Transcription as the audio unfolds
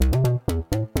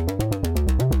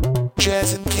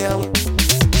Jazz and Keller.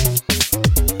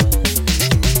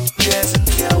 Jazz and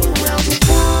Keller around the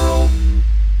world.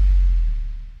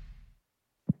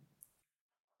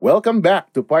 Welcome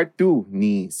back to part 2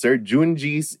 ni Sir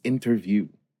Junji's interview.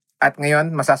 At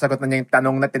ngayon, masasagot na niya yung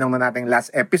tanong na tinanong na nating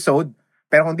last episode.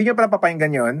 Pero kung di nyo pala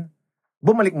papakinggan yun,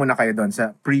 bumalik muna kayo doon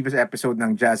sa previous episode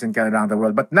ng Jazz and Keller Around the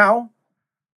World. But now,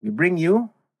 we bring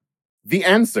you The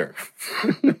answer.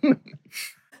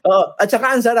 Oh, at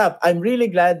saka ang sarap. I'm really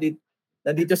glad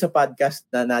na dito sa podcast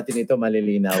na natin ito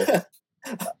malilinaw.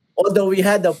 Although we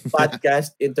had a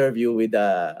podcast interview with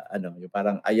yung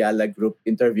parang Ayala Group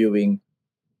interviewing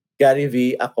Gary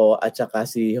V, ako, at saka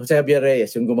si Jose Javier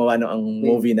Reyes, yung gumawa ng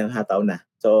movie ng Hataw Na.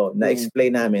 So,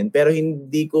 na-explain namin. Pero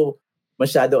hindi ko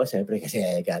masyado, siyempre, kasi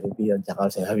Gary V yun, at saka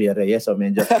Jose Javier Reyes. So,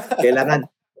 medyo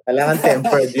kailangan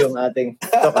tempered yung ating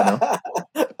talk, ano?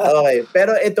 Okay,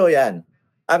 pero ito yan.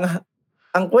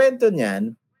 Ang kwento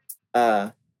niyan,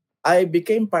 I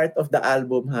became part of the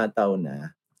album Hataw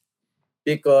Na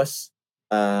because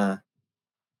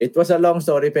it was a long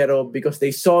story, pero because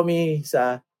they saw me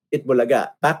sa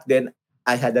Itbulaga. Back then,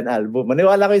 I had an album.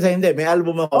 Maniwala kayo sa hindi. May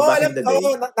album ako back in the day.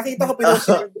 Nakita ko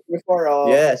pinost before.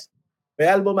 Yes. May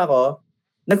album ako.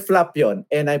 Nag-flop yon,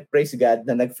 and I praise God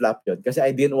na nag-flop yon kasi I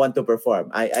didn't want to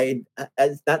perform.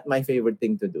 It's not my favorite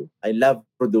thing to do. I love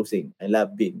producing. I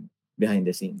love being behind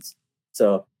the scenes.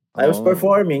 So, I was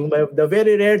performing, but the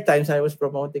very rare times I was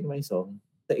promoting my song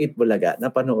sa Itbulaga,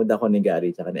 napanood ako ni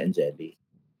Gary at ni Angeli.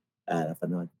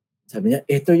 Napanood. Sabi niya,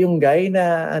 ito yung guy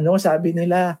na, sabi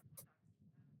nila,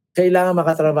 kailangan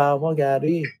makatrabaho mo,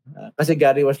 Gary. Kasi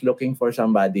Gary was looking for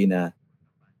somebody na,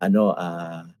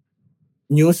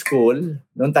 new school.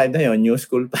 Noong time na yun, new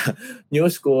school pa.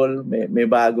 New school, may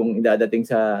bagong idadating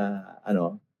sa,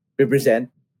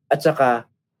 represent. At saka,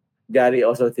 Gary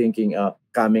also thinking of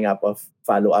coming up of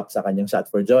follow-up sa kanyang Shot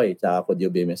for Joy sa Could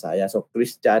You Be Messiah. So,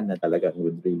 Christian na talagang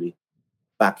would really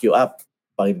back you up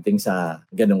pagdating sa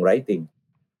ganong writing.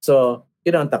 So,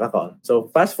 ang taka ko.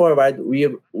 So, fast forward,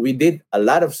 we did a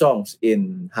lot of songs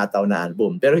in Hataw Na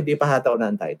album. Pero hindi pa Hataw Na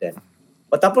ang title.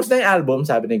 Patapos na yung album,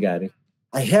 sabi ni Gary,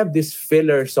 I have this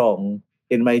filler song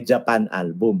in my Japan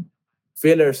album.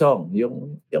 Filler song.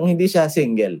 Yung hindi siya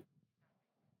single.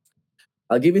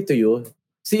 I'll give it to you.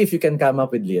 See if you can come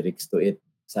up with lyrics to it.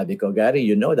 Sabi ko, Gary,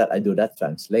 you know that I do that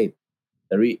translate.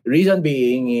 The reason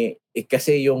being,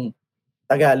 kasi yung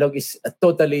Tagalog is a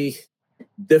totally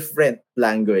different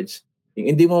language.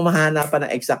 Hindi mo mahanapan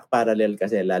ng exact parallel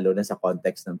kasi lalo na sa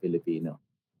context ng Filipino.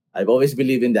 I've always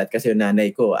believed in that kasi yung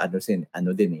nanay ko,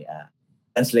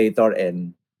 translator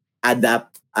and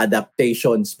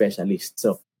adaptation specialist.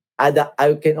 So, I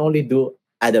can only do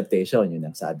adaptation. Yun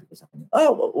ang sabi ko sa kanya.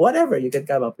 Oh, whatever you can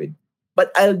come up with. But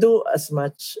I'll do as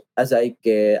much as I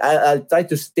can. I'll try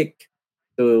to stick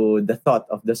to the thought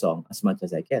of the song as much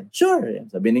as I can. Sure.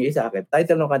 Sabi ni sa akin,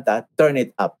 title ng kanta, Turn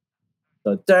It Up.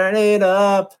 So, turn it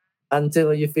up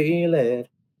until you feel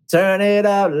it. Turn it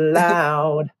out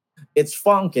loud. It's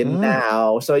funkin'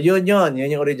 now. So, yun yung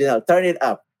original. Turn it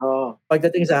up. Oh.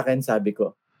 Pagdating sa akin, sabi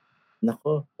ko,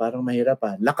 nako, parang mahirap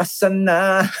pa. Lakasan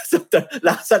na.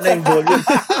 Lakasan na yung volume.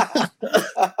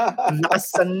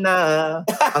 Lakasan na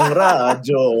ang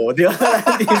radyo. Di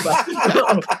ba?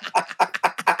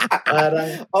 Parang,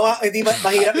 hindi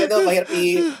mahirap yan,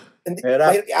 mahirap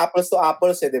apples to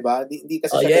apples, di ba? Hindi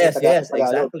kasi yes,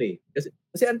 exactly.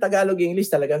 Kasi ang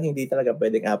Tagalog-English talagang hindi talaga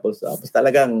pwedeng apples to apples.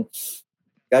 Talagang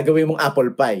gagawin mong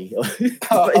apple pie.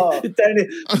 Turn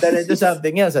it into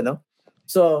something else,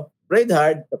 So, prayed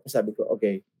hard. Tapos sabi ko,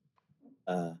 okay,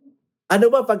 ano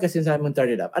ba pagka sinasabi mong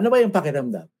turn it up? Ano ba yung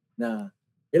pakiramdam na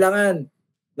kailangan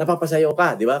napapasayo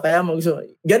ka, di ba? Kaya mo gusto,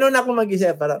 ganun ako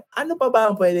mag-isip, parang, ano pa ba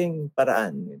ang pwedeng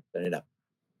paraan? Turn it up.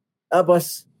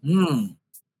 Tapos,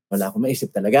 wala akong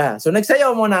maisip talaga. So,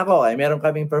 nagsayaw muna ako. Meron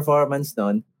kaming performance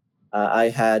noon.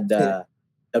 I had the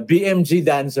BMG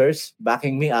dancers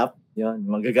backing me up. Yun,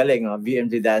 magagaling,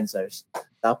 BMG dancers.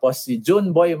 Tapos si June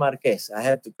Boy Marquez. I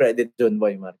have to credit June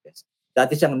Boy Marquez.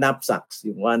 Dati siyang Knapsacks,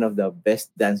 yung one of the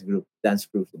best dance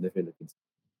groups in the Philippines.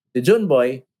 Si June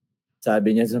Boy,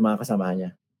 sabi niya sa mga kasama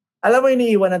niya, alam mo,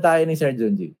 iniiwan na tayo ni Sir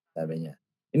Junji. Sabi niya,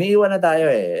 iniiwan na tayo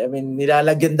eh. I mean,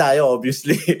 nilalagyan tayo,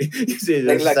 obviously.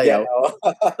 Naglagyan,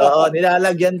 Oo,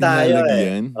 nilalagyan tayo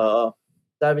Oo.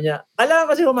 Sabi niya, alam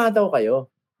kasi humataw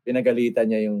kayo. Pinagalitan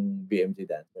niya yung BMG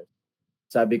dancer.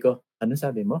 Sabi ko, ano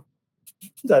sabi mo?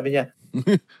 Sabi niya,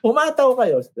 humataw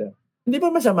kayo. Hindi ba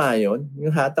masama yun?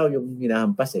 Yung hataw, yung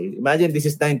hinahampas eh. Imagine, this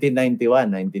is 1991,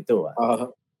 92.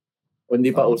 Hindi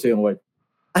pa uso yung word.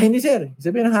 Hindi sir.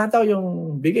 Sabi ng hataw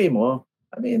yung bigay mo.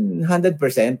 I mean, 100%.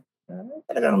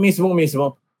 Talagang mismo.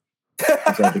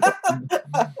 Sabi ko,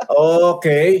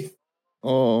 okay.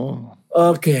 Oo.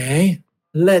 Okay.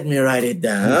 Let me write it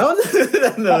down.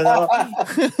 no.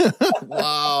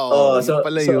 Wow. So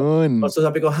pala yun. So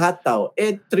sabi ko, hataw.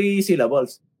 3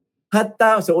 syllables.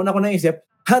 Hataw. So una ko naisip,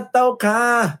 hataw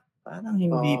ka. Parang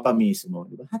hindi pa mismo.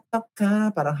 Diba? Hataw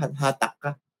ka. Parang hatak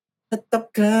ka. Hataw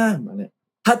ka.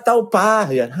 Hataw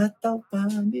pa. Yan. Hataw pa.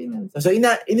 So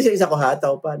inisa ko,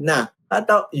 hataw pa. Na.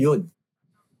 Hataw. Yun.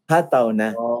 Hataw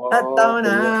na. Hataw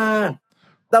na.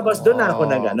 Tapos doon na ako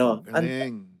nag-ano.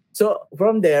 Galing. So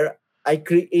from there, I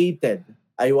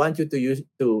want you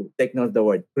to take note of the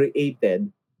word,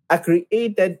 created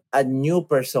a new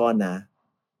persona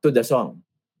to the song.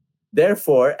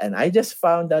 Therefore, and I just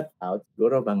found that out,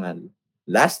 siguro mga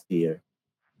last year,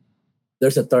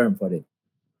 there's a term for it.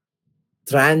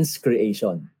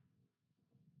 Transcreation.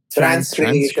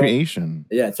 Transcreation.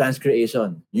 Yeah,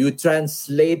 transcreation. You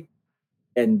translate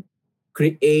and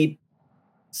create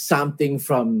something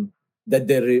from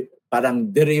the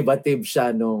parang derivative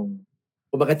siya nung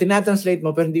kumbaga tinatranslate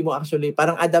mo pero hindi mo actually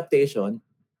parang adaptation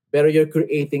pero you're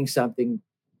creating something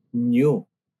new.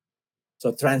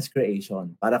 So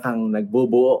transcreation. Para kang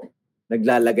nagbubuo,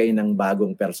 naglalagay ng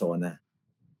bagong persona.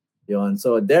 Yun.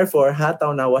 So therefore,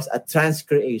 hataw na was a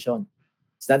transcreation.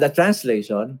 It's not a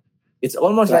translation. It's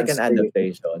almost like an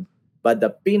adaptation. But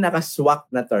the pinaka-swak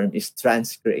na term is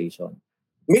transcreation.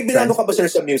 May binano ka ba, sir,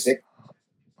 sa music?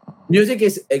 Music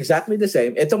is exactly the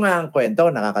same. Ito nga ang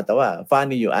kwento, nakakatawa.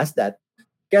 Funny you asked that.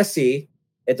 Kasi,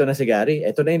 ito na si Gary.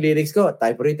 Ito na yung lyrics ko.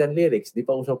 Typewritten lyrics. Di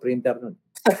pa uso printer nun.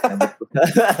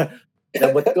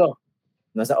 Nabot ko.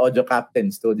 Nasa Audio Captain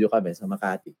studio kami sa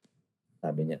Makati.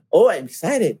 Sabi niya, oh, I'm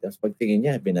excited. Tapos pagtingin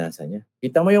niya, binasa niya.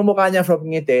 Kita mo yung mukha niya from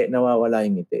ngiti, nawawala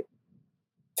yung ngiti.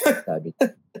 Sabi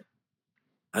niya,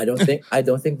 I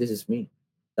don't think this is me.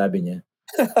 Sabi niya,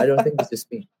 I don't think this is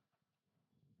me.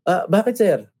 Bakit,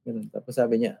 sir? Tapos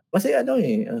sabi niya, kasi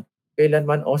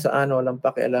kailanman o sa ano, walang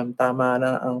pakialam, tama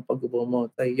na ang pag-upo mo,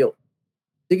 tayo.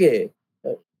 Sige,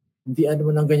 hindi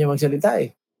mo nang ganyan magsalita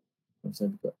eh.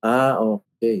 Sabi ko,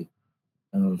 okay.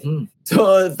 So,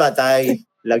 patay.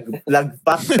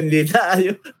 Lagpak, hindi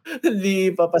tayo. Hindi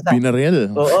papasa.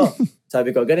 Binaril. Oo. Sabi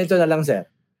ko, ganito na lang, sir.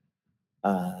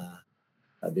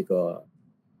 Sabi ko,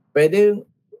 pwede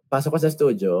pasok ko sa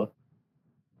studio,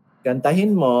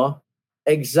 kantahin mo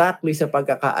exactly sa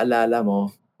pagkakaalala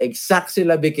mo, exact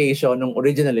syllabication nung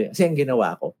originally. Kasi ang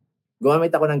ginawa ko,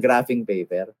 gumamit ako ng graphing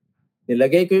paper,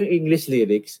 nilagay ko yung English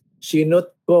lyrics,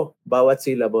 sinot ko bawat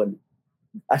syllable.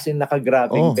 As in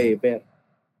naka-graphing paper.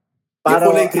 Para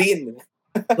yung kulay green.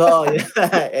 So,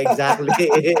 yeah, exactly.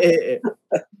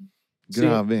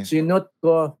 Grabe. Sinot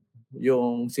ko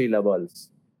yung syllables.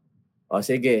 O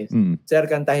sige, sir,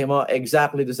 kantahin mo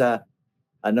exactly do sa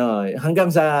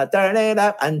hanggang sa turn it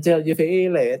up until you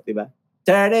feel it, di ba?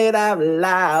 Turn it up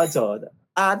loud. So,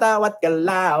 atawat ka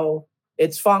lao.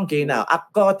 It's funky now.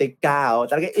 Ako, tikaw.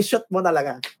 Talaga, i-shoot mo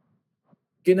talaga.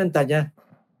 Kinanta niya.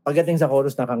 Pagdating sa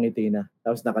chorus, nakangiti na.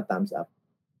 Tapos naka-thumbs up.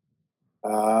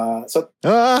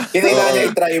 Kailangan niya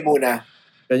i-try muna.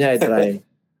 Kanya i-try.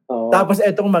 Tapos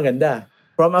etong maganda.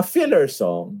 From a filler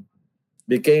song,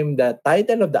 became the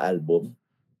title of the album,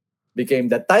 became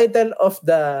the title of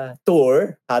the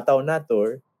tour, Hataw na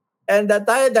Tour, and the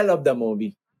title of the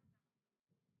movie.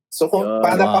 So kung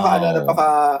ano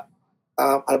ba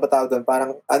tawag doon?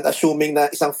 Parang unassuming na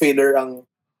isang filler ang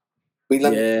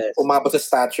biglang umabot sa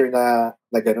stature na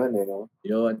gano'n, no?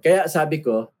 Yun. Kaya sabi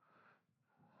ko,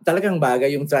 talagang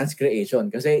bagay yung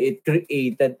transcreation kasi it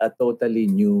created a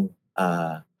totally new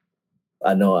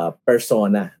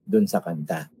persona dun sa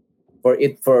kanta. For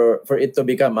it to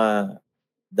become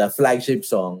the flagship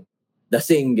song, the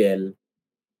single,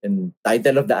 and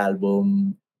title of the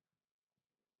album,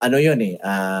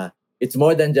 it's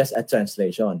more than just a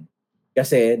translation.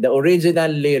 Kasi the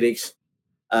original lyrics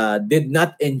did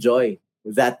not enjoy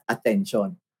that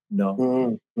attention, no?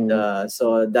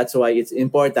 So that's why it's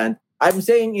important. I'm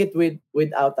saying it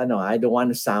without I don't want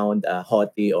to sound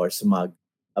haughty or smug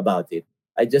about it.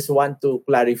 I just want to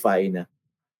clarify na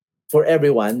for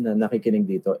everyone na nakikinig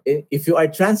dito, if you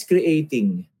are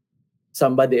transcreating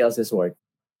somebody else's work,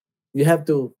 you have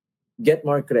to get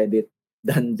more credit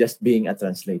than just being a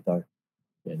translator.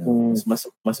 You know,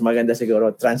 mas maganda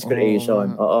siguro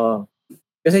transcreation. Oo.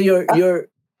 Kasi you're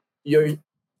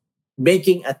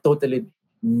making a totally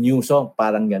new song,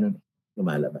 parang ganun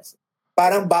lumalabas.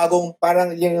 Parang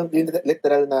yung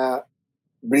literal na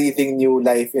breathing new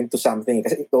life into something.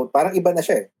 Kasi ito, parang iba na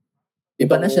siya eh.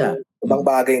 Ibang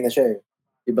bagay na siya eh.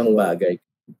 Ibang bagay.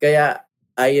 Kaya,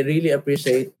 I really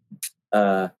appreciate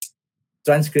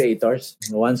trans creators,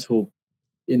 the ones who,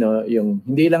 yung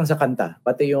hindi lang sa kanta,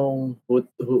 pati yung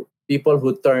people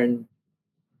who turn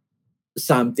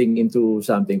something into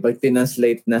something. Pag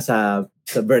tinranslate na sa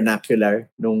vernacular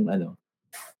nung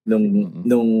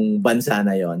nung bansa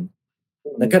na yon,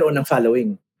 nagkaroon ng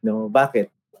following. No,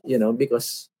 bakit?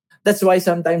 Because that's why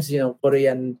sometimes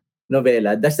Korean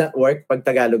novela does not work pag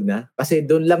Tagalog na, kasi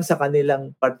doon lang sa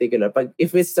kanilang particular. Pag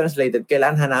if it's translated,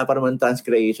 kailangan hanapan mo ng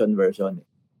transcreation version.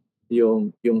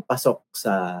 Yung pasok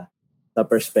sa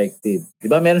perspective. 'Di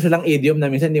ba? Meron silang idiom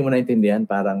na minsan hindi mo naintindihan,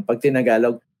 parang pag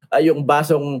tinagalog, yung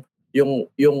basong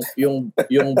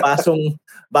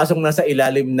basong nasa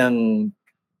ilalim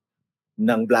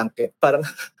ng blanket. Parang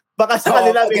baka sa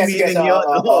kanila may meaning yun.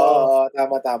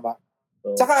 Tama.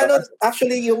 So, Saka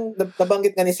actually yung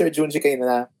nabanggit nga ni Sir Junji kayo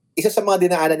na isa sa mga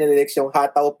dinaanan ni lyrics yung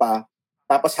hataw pa,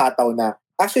 tapos hataw na.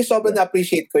 Actually, sobrang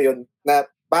na-appreciate ko yun na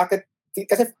bakit,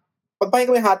 kasi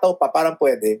pagpahingin ko yung hataw pa, parang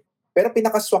pwede. Pero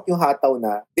pinakaswak yung hataw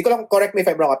na. Di ko lang, correct me if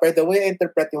I'm wrong, pero the way I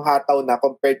interpret yung hataw na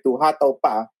compared to hataw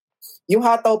pa, yung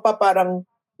hataw pa parang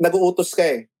nag-uutos ka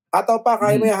eh. Hataw pa,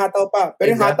 kaya mo yung hataw pa.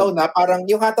 Pero yung hataw na, parang,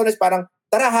 yung hataw na is parang,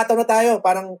 tara, hataw na tayo.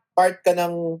 Parang part ka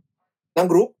ng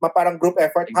group, parang group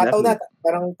effort. Hataw na,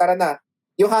 parang tara na.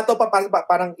 Yung hataw pa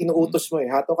parang inuutos mo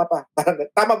eh. Hataw ka pa. Parang,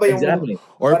 tama ba yung... Exactly.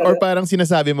 Or parang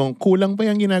sinasabi mong, kulang pa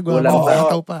yung ginagawa mo.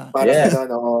 Hataw pa. Parang Yes.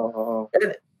 Oo.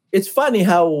 It's funny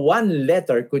how one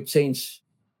letter could change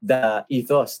the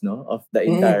ethos, no, of the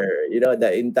entire,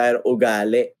 the entire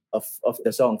ugali of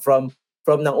the song, from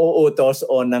nang uutos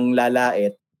o nang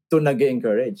lalait to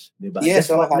nag-encourage, di ba?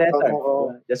 Yes,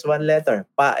 Just one letter,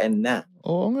 pa and na.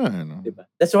 Oo nga, no? Di ba?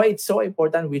 That's why it's so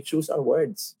important we choose our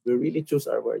words. We really choose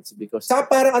our words because...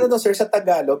 Saka parang sir, sa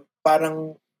Tagalog,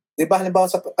 parang, di ba, halimbawa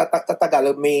sa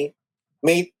Tagalog, may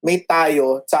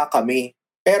tayo, sa kami.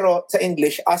 Pero sa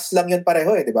English, us lang yun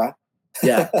pareho eh, di ba?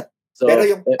 Yeah. So, pero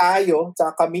yung tayo,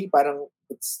 sa kami, parang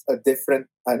it's a different,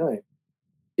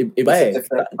 iba eh.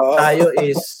 Tayo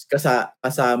is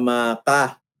kasama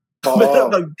ka. Pero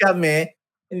pag kami,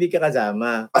 hindi ka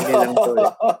kasama. Kami lang to.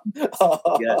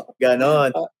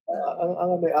 Ganon.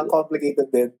 Ang complicated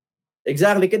din.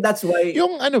 Exactly. That's why...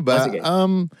 Yung ba,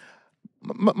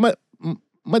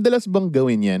 madalas bang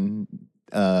gawin yan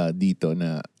dito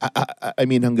na, I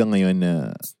mean hanggang ngayon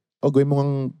na, gawin mo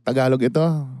ng Tagalog ito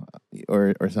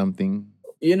or something?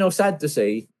 Sad to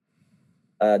say,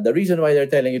 the reason why they're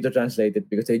telling you to translate it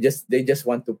because they just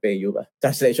want to pay you a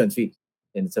translation fee.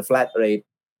 And it's a flat rate.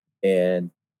 And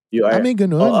you are... may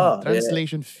ganun.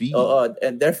 Translation fee.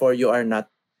 And therefore, you are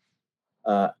not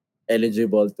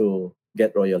eligible to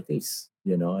get royalties.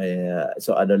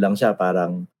 So lang siya,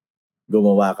 parang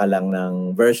gumawa ka lang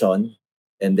ng version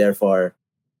and therefore,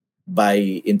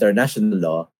 by international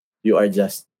law, you are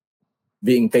just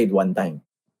being paid one time.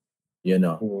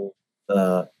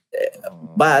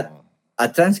 But a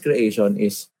transcreation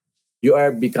is you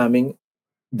are becoming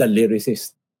the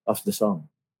lyricist of the song.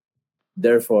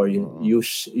 Therefore,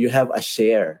 you have a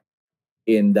share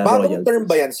in the royalties. Bagong term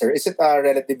ba yan, sir? Is it a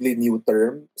relatively new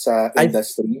term sa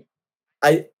industry?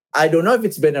 I don't know if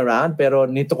it's been around, pero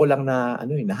nito ko lang na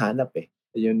nahanap eh.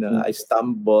 I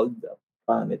stumbled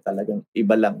upon it. Talagang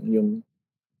iba lang yung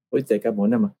teka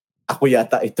muna ako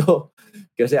yata ito.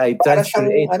 Kasi I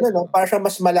transcreate. Para siyang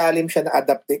mas malalim siya na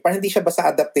adaptation. Parang hindi siya basta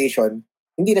adaptation.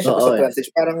 Hindi na siya basta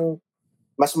translation. Parang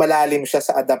mas malalim siya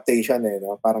sa adaptation eh,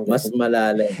 no? Parang mas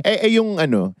malalim.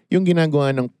 Yung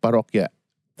ginagawa ng parokya,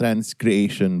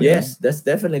 transcreation. Yes, that's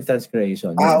definitely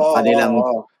transcreation. Kanilang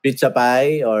pizza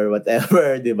pie or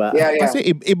whatever, di ba? Yeah.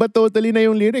 Kasi iba totally na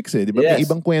yung lyrics eh, di ba? Yes. May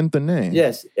ibang kwento na eh.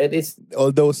 Yes, and it's...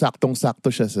 Although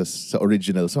saktong-sakto siya sa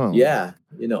original song. Yeah,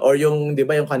 or yung, di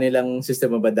ba, yung kanilang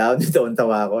System of a Down, ito ang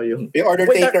tawa ko, yung Order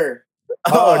Taker.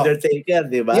 Order Taker,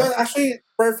 di ba? Yun, actually,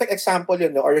 perfect example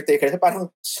yun, no? Order Taker.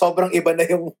 Parang sobrang iba na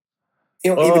yung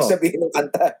ibig sabihin ng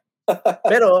kanta.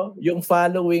 Pero yung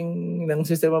following ng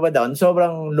System of a Down,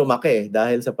 sobrang lumaki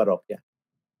dahil sa parokya.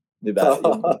 Di ba?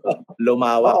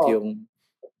 Lumawak yung...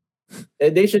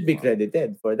 They should be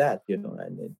credited for that,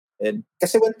 And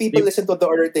kasi when people listen to the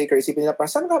Order Taker, isipin nila,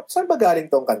 saan ba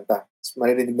galing tong kanta?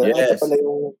 Maririnig na,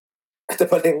 ito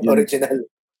pala yung original.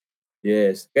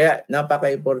 Yes. Kaya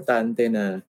napaka-importante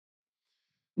na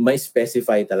may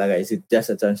specify talaga. Is it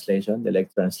just a translation,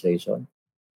 direct translation?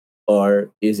 Or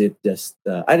is it just...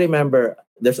 I remember,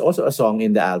 there's also a song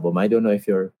in the album. I don't know if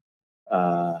you're...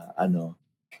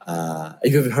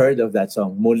 if you've heard of that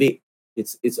song, Muli.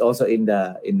 It's also in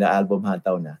the album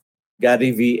Hataw Na.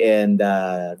 Gary V and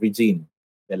Regine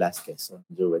Velasquez. So,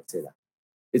 duet sila.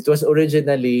 It was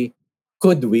originally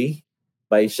Could We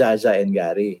by Jaja and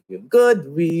Gary. Yung,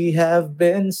 Could we have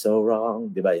been so wrong?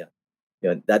 Di ba yan?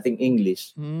 Yun, dating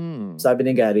English. Sabi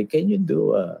ni Gary, can you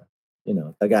do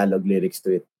Tagalog lyrics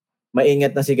to it?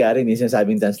 maingat na si Gary, hindi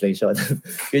sinasabing translation.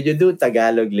 Could you do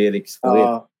Tagalog lyrics to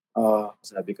it?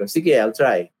 Sabi ko, sige, I'll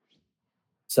try.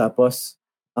 Tapos,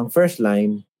 ang first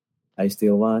line, I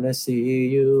still wanna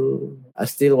see you. I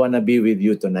still wanna be with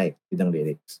you tonight. Yun ang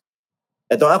lyrics.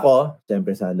 Ito ako,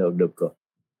 siyempre sa loob-loob ko.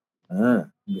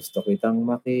 Gusto kitang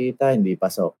makita, hindi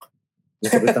pasok.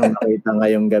 Gusto kitang makita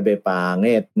ngayong gabi,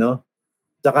 pangit, no?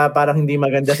 Saka parang hindi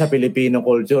maganda sa Filipino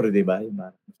culture, di ba?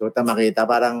 Gusto kitang makita,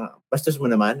 parang, bastos mo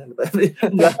naman.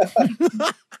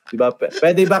 Di ba?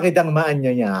 Pwede ba kitang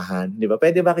maanyanyahan? Di ba?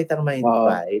 Pwede ba kitang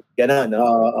ma-invite? Ganon,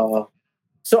 no?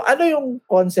 So, ano yung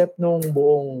concept nung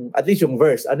buong, at least yung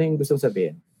verse, ano yung gustong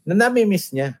sabihin? Na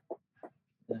nami-miss niya.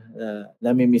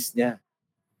 Nami-miss niya.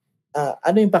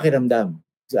 Ano yung pakiramdam?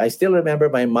 So I still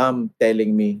remember my mom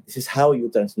telling me, this is how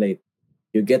you translate.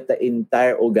 You get the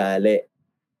entire ugali.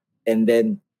 And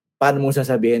then, paano mo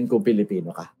sasabihin kung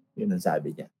Pilipino ka? Yun ang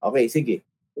sabi niya. Okay, sige.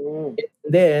 And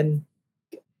then,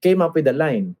 came up with the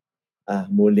line,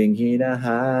 muling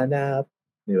hinahanap.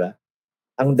 Di ba?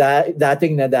 Ang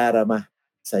dating nadarama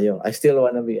sa'yo. I still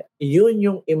wanna be. Yun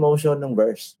yung emotion ng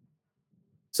verse.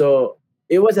 So,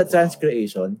 it was a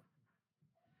transcreation.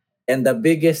 And the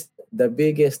biggest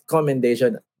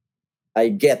commendation I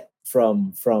get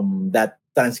from that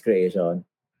transcreation,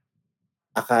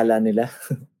 akala nila,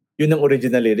 yun ang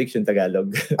original lyrics, yung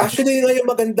Tagalog. Actually, yun yung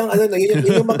magandang, yun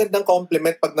yung magandang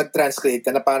compliment pag nag-translate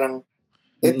ka na parang,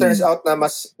 it turns out na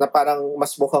parang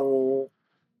mas mukhang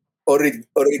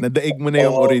nadaig mo na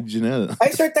yung original.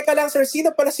 Ay, sir, teka lang, sir.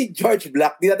 Sino pala si George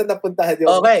Black? Di natin napuntahan yung...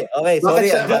 Okay.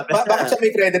 Sorry. Bakit siya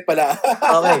may credit pala?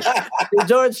 Okay. Si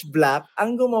George Black,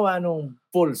 ang gumawa nung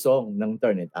full song ng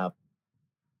Turn It Up.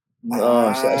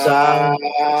 Okay.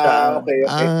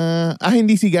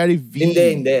 Hindi si Gary V.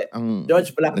 Hindi.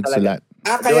 George Black nagsulat.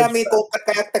 Kaya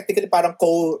kaya technically parang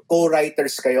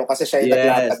co-writers kayo kasi siya yung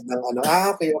naglatag ng ano.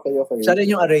 Okay. Siya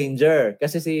rin yung arranger.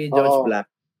 Kasi si George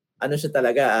Black, ano siya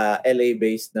talaga,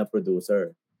 LA-based na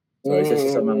producer. So, isa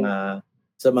siya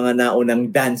sa mga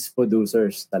naunang dance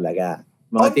producers talaga.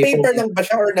 On paper lang ba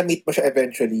siya or na-meet mo siya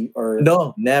eventually? Or...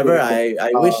 No, never. I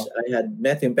wish I had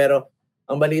met him. Pero,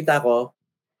 ang balita ko,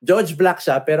 George Black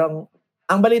siya, pero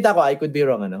ang balita ko, I could be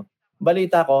wrong,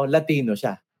 balita ko, Latino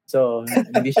siya. So,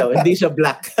 hindi siya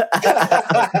black.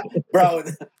 Brown.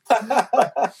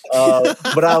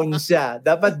 Brown siya.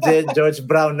 Dapat George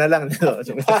Brown na lang.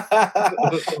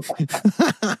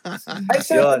 Ay,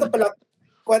 sir, ito pala.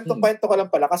 Kwento ko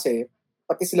lang pala kasi,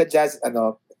 pati sila Jazz,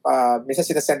 minsan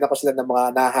sinasend ako sila ng mga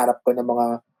naharap ko ng mga,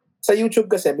 sa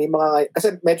YouTube kasi,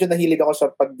 kasi medyo nahilig ako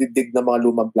sa pagdidig ng mga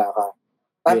lumang plaka.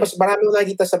 Tapos marami ko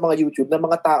nakikita sa mga YouTube ng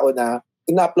mga tao na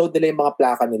ina-upload nila yung mga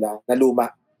plaka nila na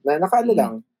luma, na nakaano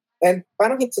lang. And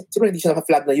parang siguro hindi siya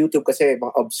naka-flag na YouTube kasi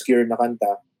mga obscure na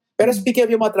kanta. Pero speaking of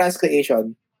yung mga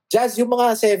transcreation, Jazz, yung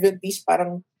mga 70s,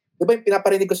 parang, di ba yung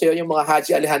pinaparinig ko sa'yo, yung mga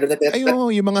Haji Alejandro na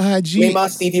yung mga Haji. May mga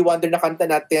Stevie Wonder na kanta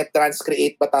na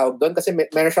transcreate ba tawag doon? Kasi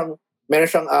meron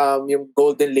siyang yung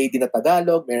Golden Lady na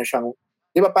Tagalog, meron siyang,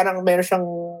 di ba parang meron siyang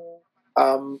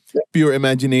Pure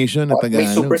Imagination na Tagalog. May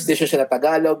Superstition siya na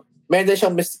Tagalog. Meron din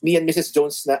siyang Me and Mrs.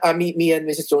 Jones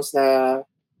na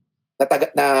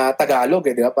na Tagalog,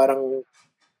 di ba? Parang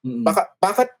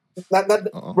bakit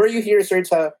were you here, sir,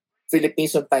 sa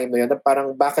Philippines on time na yun?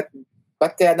 Parang bakit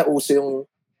kaya nauso yung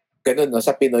ganun, no,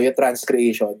 sa Pinoy, yung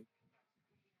transcreation?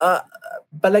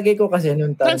 Palagay ko kasi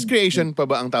nung time. Transcreation pa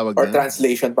ba ang tawag or na?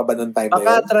 Translation pa ba nung time na yun?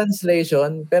 Baka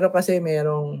translation, pero kasi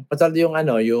merong, patalo yung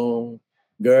yung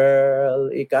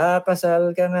girl,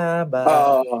 ikakasal ka nga ba?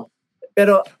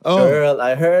 Pero, girl,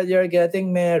 I heard you're getting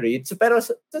married. So, pero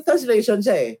sa translation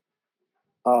siya eh.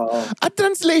 At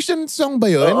translation song ba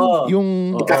yun?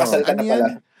 Yung ikakasal ka na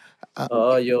pala.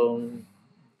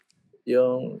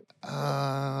 Yung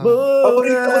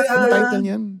paborito ko yung title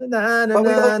niyan.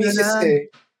 Paborito ko Mrs. eh.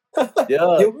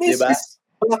 Yung Mrs.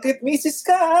 Bakit Mrs.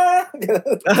 ka?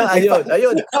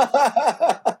 Ayun.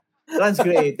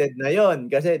 Transcreated na yon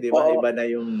kasi di ba iba na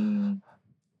yung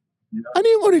ano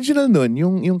yung original nun?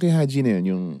 Yung kay Haji na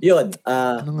yun?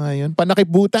 Ano nga yun?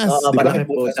 Panakip-butas.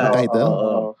 Panakip-butas.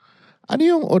 Ano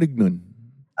yung orig nun?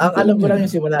 Ang alam ko lang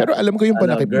yung simula. Pero alam ko yung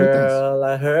Panakip-butas. Girl,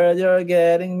 I heard you're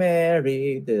getting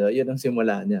married. Yun ang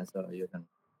simula niya. So, yun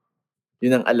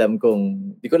ang alam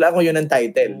kong, di ko lang kung yun ang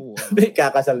title.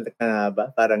 Kakasal ka nga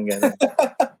ba? Parang gano'n.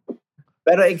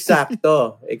 Pero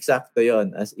eksakto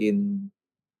yun. As in,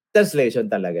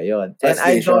 translation talaga yun. And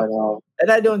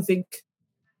I don't think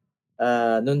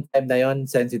noong time na yon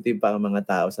sensitive pa ang mga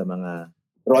tao sa mga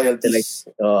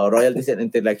royalties and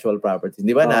intellectual properties.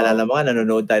 Di ba? Naalala mo nga,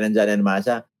 nanonood tayo ng John and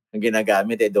Masha. Ang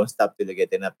ginagamit Don't Stop Till You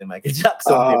Get Enough ni Michael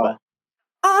Jackson, di ba?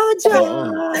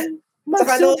 John!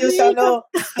 Saka ano, yung sa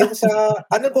yung sa,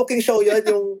 cooking show yun,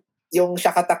 yung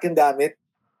shakatak yung gamit.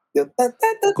 Yung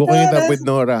Cooking it up with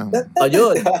Nora.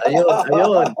 Ayun.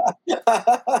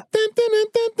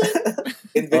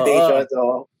 Invitation,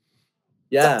 so.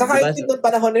 Yeah. Saka diba? hindi noong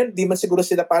panahon yun, di man siguro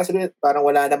sila, parang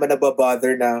wala naman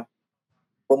nababother na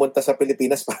pumunta sa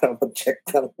Pilipinas para mag-check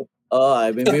lang.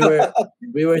 I mean,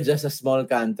 we were just a small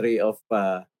country of,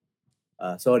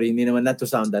 sorry, hindi naman not to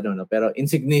sound no, pero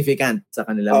insignificant sa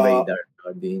kanilang radar.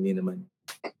 So, hindi naman,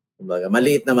 kumbaga,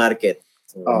 maliit na market.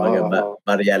 So, kumbaga,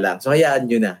 barya lang. So, hayaan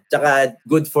nyo na. Tsaka,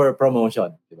 good for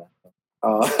promotion. Diba?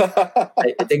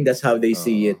 I think that's how they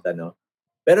see it.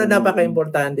 Pero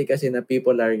napaka-importante kasi na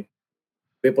people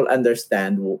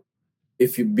understand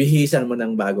if you bihisan mo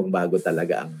ng bagong-bago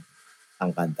talaga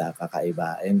ang kanta,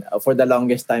 kakaiba. And for the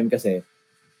longest time kasi,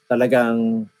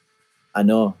 talagang,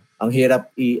 ang hirap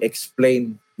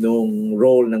i-explain nung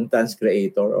role ng trans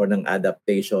creator or ng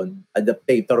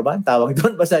adaptator ba? Tawag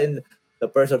doon, basta the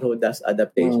person who does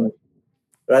adaptation.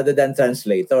 Rather than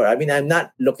translator. I mean, I'm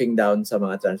not looking down sa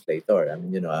mga translator. I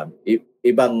mean,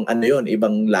 ibang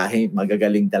lahi,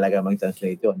 magagaling talaga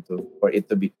mag-translate yun to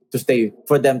stay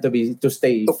to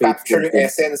capture yung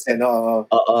essence,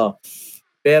 Oo.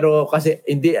 Pero kasi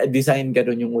hindi design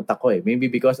ganun yung utak ko eh. Maybe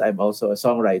because I'm also a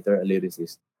songwriter, a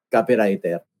lyricist,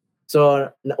 copywriter. So,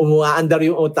 umuaandar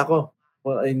yung utak ko.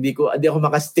 Hindi ako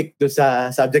maka-stick do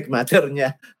sa subject matter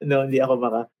niya. Hindi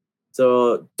ako So,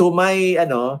 to my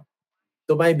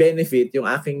benefit, yung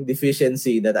aking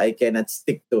deficiency that I cannot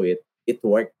stick to it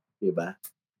worked, diba?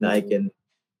 Na I can,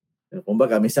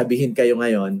 kumbaga, may sabihin kayo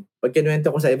ngayon, pag kinuwento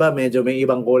ko sa iba, medyo may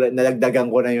ibang kulay, nalagdagan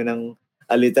ko na yun ng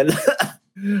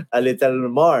a little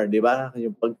more, di ba?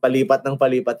 Yung pagpalipat ng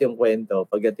palipat yung kwento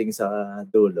pagdating sa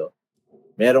dulo.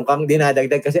 Meron kang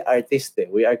dinadagdag kasi artist eh.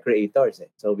 We are creators eh.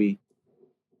 So we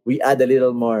add a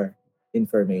little more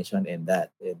information in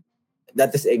that. And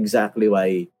that is exactly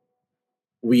why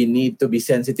we need to be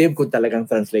sensitive kung talagang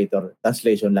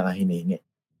translation lang ang hinihingi.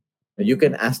 You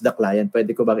can ask the client,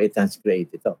 pwede ko bang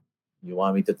i-transcreate ito? You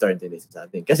want me to turn to this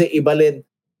something? Kasi iba rin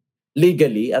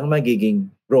legally ang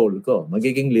magiging role ko.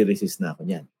 Magiging lyricist na ako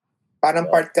niyan. Parang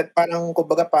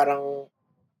parang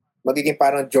magiging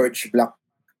parang George Black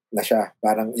na siya.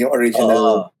 Parang yung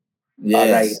original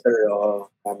writer.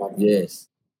 Tama. Yes.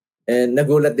 And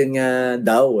nagulat din nga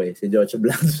daw si George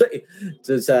Black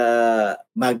sa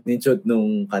magnitude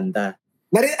nung kanta.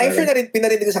 I'm sure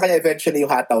pinarinig sa kanya eventually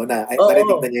yung hataw na.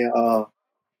 Narinig na niya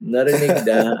Narinig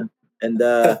na. And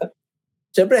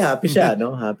syempre happy siya,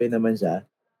 no? Happy naman siya.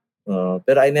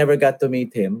 Pero I never got to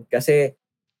meet him kasi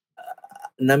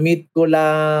na-meet ko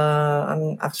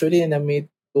lang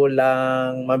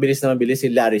mabilis si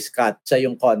Larry Scott. Siya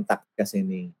yung contact kasi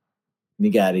ni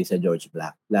Gary sa George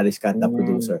Black. Larry Scott na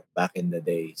producer back in the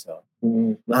day. So,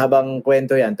 mahabang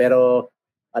kwento yan. Pero,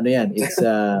 it's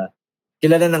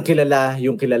kilala ng kilala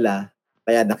yung kilala,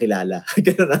 kaya nakilala.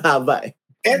 Ganun ang haba eh.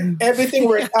 And everything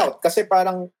worked out. Kasi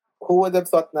parang, who would have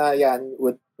thought na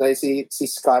si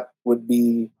Scott would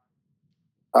be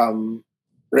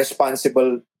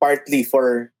responsible partly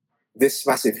for this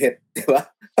massive hit, di ba?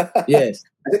 Yes.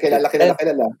 Kasi kilala.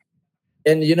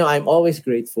 And I'm always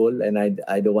grateful, and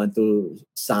I don't want to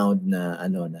sound na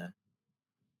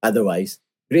otherwise.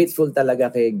 Grateful talaga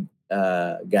kay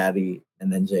Gary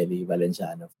and Angeli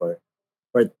Valenciano for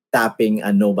tapping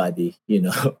a nobody,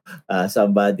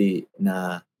 somebody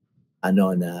na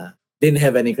didn't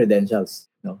have any credentials,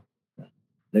 no.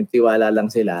 Nagtiwala lang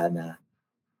sila na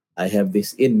I have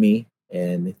this in me,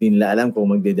 and hindi nila alam kung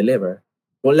magde-deliver.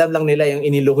 Kung alam lang nila yung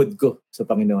iniluhod ko sa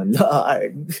Panginoon,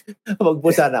 Lord, wag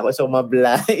po sana ako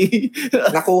sumablay.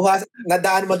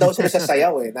 Nadaan mo daw sila sa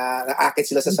sayaw eh. Naakit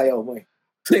sila sa sayaw mo eh.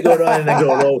 Siguro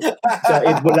nag-row sa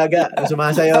Itbulaga.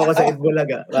 Sumasayaw ako sa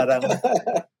Itbulaga. Parang,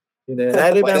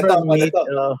 I remember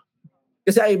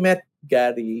kasi I met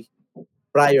Gary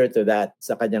prior to that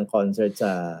sa kanyang concert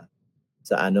sa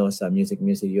Music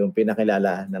Museum.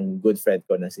 Pinakilala ng good friend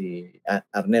ko na si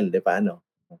Arnel De Pano.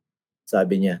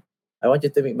 Sabi niya, I want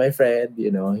you to meet my friend.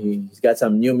 He's got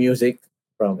some new music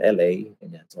from LA.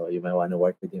 So you might want to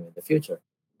work with him in the future.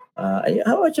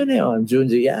 How about your name?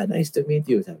 Junji. Yeah, nice to meet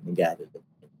you. Sabi ni Gary.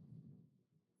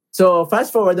 So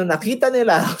fast forward, nung nakita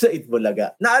nila ako sa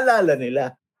Itbulaga, naalala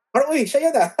nila. Parang, siya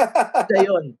yun Siya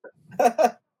yun.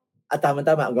 At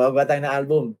tama-tama, gagawa tayo ng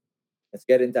album. Let's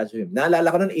get in touch with him. Naalala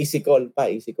ko nun, Easy Call pa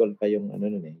yung yung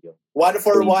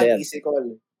 141 Easy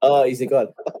Call. Easy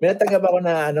Call. May natanggap ako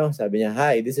na sabi niya,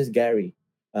 "Hi, this is Gary.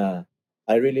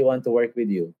 I really want to work with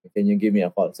you. Can you give me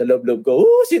a call? Sa loob-loob ko,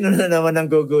 sino na naman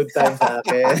ang go-good time sa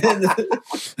akin?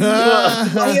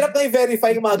 Mahirap na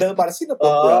i-verify yung mga ganun para sino to?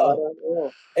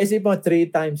 Oo. Isip mo, 3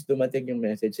 times dumating yung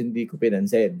message, hindi ko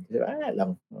pinansin.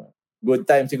 Lang. Good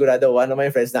time, sigurado. One of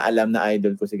my friends na alam na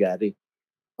idol ko si Gary.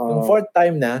 Yung 4th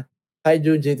time na, hi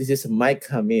Junji, this is Mike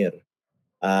Hamir.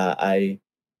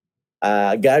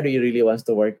 Gary really wants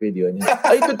to work with you.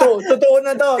 Ay, totoo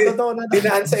na to.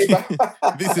 Dinaan sa iba.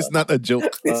 This is not a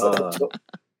joke.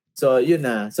 So, yun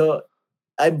na. So,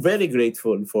 I'm very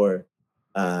grateful for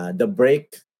the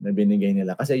break na binigay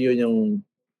nila. Kasi yun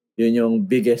yung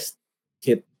biggest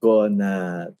hit ko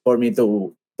na for me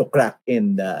to crack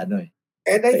in the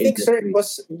And I think, sir,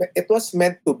 it was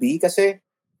meant to be kasi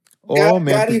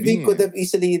Gary V could have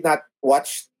easily not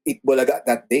watched Eat Bulaga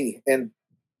that day and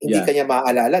hindi kanya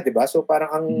maaalala, di ba? So parang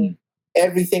ang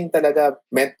everything talaga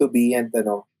meant to be and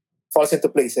falls into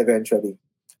place eventually.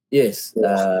 Yes.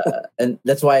 And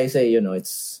that's why I say,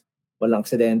 it's walang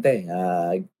aksidente.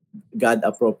 God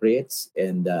appropriates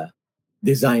and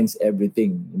designs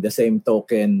everything. In the same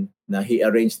token na He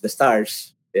arranged the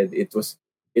stars,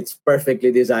 it's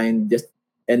perfectly designed,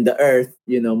 and the earth,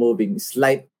 moving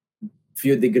slight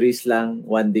few degrees lang,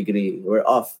 1 degree, we're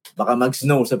off. Baka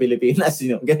mag-snow sa Pilipinas,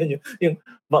 ganun yung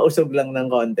mausog lang ng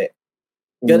konti.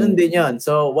 Ganun din yun.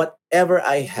 So whatever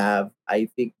I have, I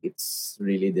think it's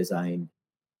really designed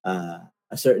a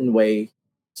certain way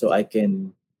so I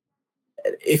can,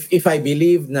 if I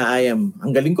believe na ang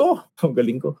galing ko.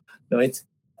 No, it's,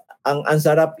 ang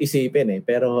sarap isipin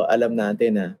pero alam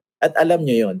natin na, at alam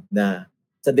nyo yon na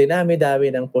sa dinami-dami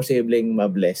ng posibleng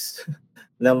mabless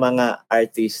ng mga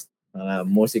artist, mga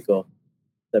musiko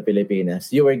sa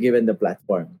Pilipinas, you were given the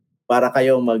platform para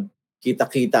kayong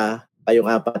magkita-kita,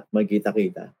 kayong 4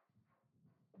 magkita-kita.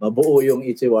 Mabuo yung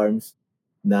Itchy Worms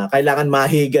na kailangan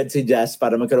mahigad si Jazz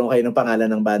para magkaroon kayo ng pangalan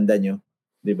ng banda nyo.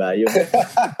 Di ba?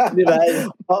 Di ba?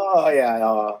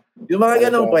 Oo. Yung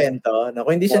mga ganong kwento, na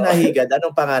kung hindi siya nahigad,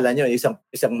 anong pangalan nyo? Isang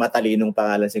matalinong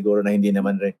pangalan siguro na hindi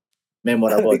naman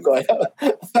memorable. Hindi ko alam.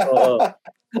 Oo.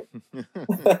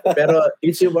 Pero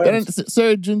Itchy Worms. Pero,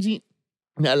 Sir Junji,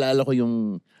 naalala ko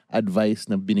yung advice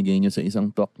na binigay nyo sa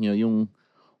isang talk nyo, yung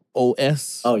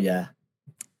OS. Oh, yeah.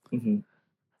 Mm-hmm.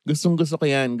 Gustong-gusto ko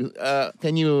yan.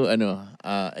 Can you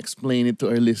explain it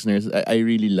to our listeners? I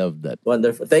really love that.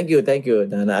 Wonderful. Thank you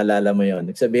na naalala mo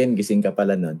yon. Nagsabihin, gising ka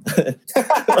pala nun.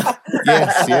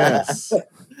 Yes.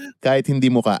 Kahit hindi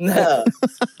muka.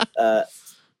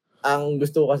 Ang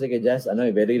gusto ko kasi kay Jazz,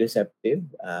 very receptive,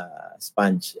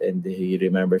 sponge, and he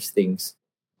remembers things.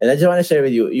 And I just want to share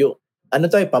with you,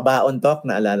 pabaon talk,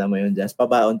 naalala mo yun, Jazz?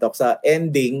 Pabaon talk sa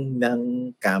ending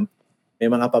ng camp, may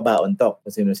mga pabaon talk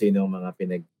kung sino-sino mga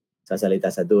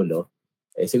pinagsasalita sa dulo.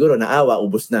 Siguro naawa,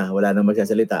 ubos na, wala nang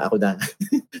magsasalita, ako na.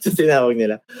 So tinawag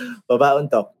nila. Pabaon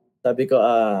talk. Sabi ko,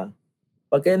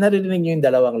 pag kayo narinig nyo yung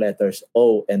 2 letters,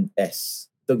 O and S,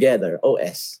 together,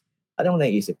 OS, anong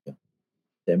naisip nyo?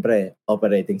 Siyempre,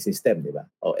 operating system, di ba?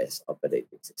 OS,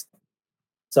 operating system.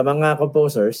 Sa mga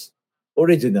composers,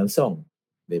 original song,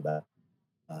 di ba?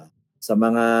 Sa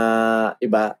mga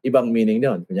ibang meaning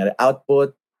doon. Kunyari,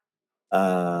 output,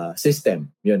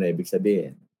 system, yun na ibig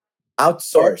sabihin.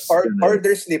 Outsource.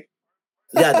 Order slip.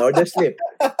 Yan, order slip.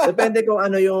 Depende kung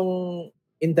ano yung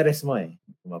interest mo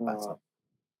pumapasok.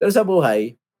 Pero sa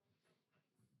buhay,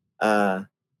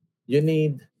 you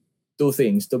need 2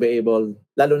 things to be able,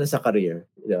 lalo na sa career,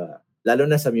 lalo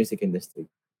na sa music industry.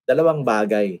 2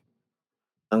 bagay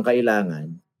ang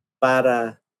kailangan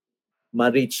para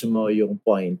ma-reach mo yung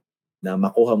point na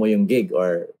makuha mo yung gig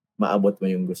or maabot mo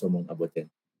yung gusto mong abutin.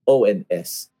 O and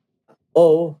S.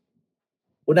 O,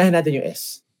 unahin natin yung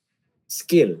S.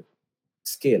 Skill.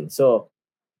 So,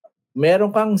 meron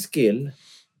kang skill,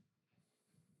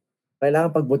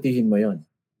 kailangan pagbutihin mo yon.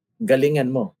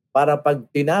 Galingan mo. Para pag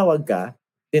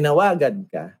tinawagan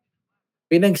ka,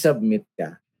 pinag-submit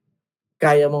ka,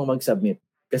 kaya mong mag-submit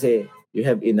kasi you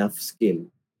have enough skill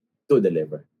to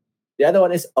deliver. The other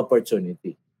one is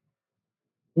opportunity.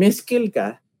 May skill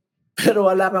ka, pero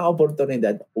wala kang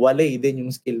oportunidad, walay din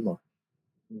yung skill mo.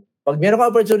 Pag meron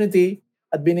kang opportunity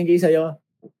at binigay sa'yo,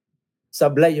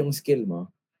 sablay yung skill mo,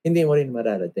 hindi mo rin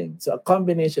mararating. So a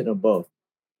combination of both.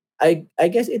 I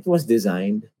guess it was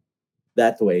designed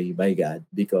that way by God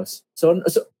because so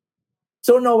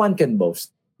no one can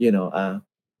boast,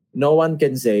 no one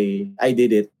can say I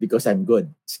did it because I'm good,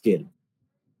 skill.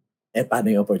 Paano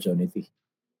yung opportunity?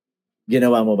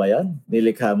 Ginawa mo ba 'yon?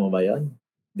 Nilikha mo ba 'yon?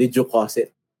 Did you cause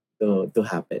it to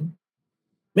happen?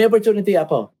 May opportunity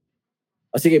ako.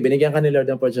 O sige, binigyan ka ni Lord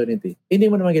ng opportunity. Hindi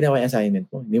mo naman ginawa yung assignment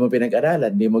mo. Hindi mo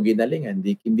pinag-aralan, hindi mo ginalingan,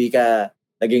 hindi ka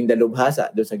naging dalubhasa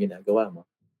doon sa ginagawa mo,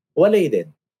 walay din.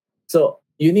 So,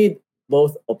 you need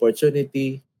both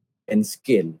opportunity and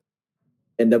skill.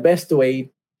 And the best way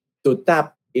to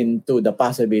tap into the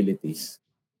possibilities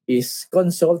is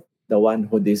consult the one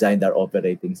who designed our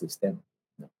operating system.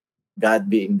 God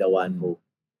being the one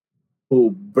who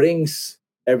brings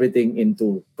everything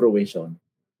into fruition.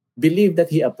 Believe that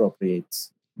He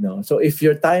appropriates. No? So if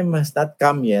your time has not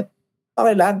come yet,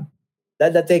 okay lang.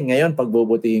 Dadating ngayon,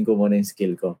 pagbubutihin ko muna yung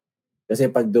skill ko. Kasi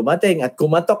pag dumating at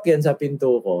kumatok yan sa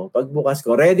pinto ko, pagbukas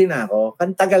ko, ready na ako,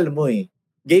 kantagal mo eh.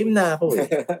 Game na ako eh.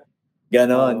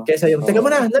 Ganon. Kesa yung, teka mo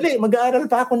na, dali, mag-aaral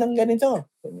pa ako ng ganito.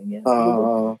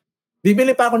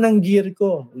 Bibili pa ako ng gear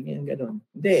ko. Ganon.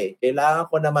 Hindi, kailangan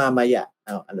ko na mamaya.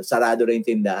 Sarado na yung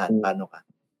tindahan. Paano ka?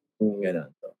 Ganon.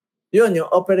 So, yun, yung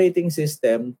operating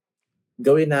system,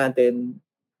 gawin natin,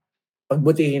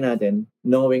 pagbutihin natin,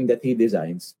 knowing that He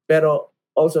designs, pero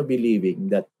also believing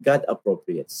that God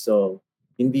appropriates. So,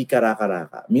 hindi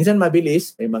karaka-raka. Minsan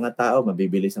mabilis, may mga tao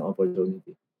mabibilis ang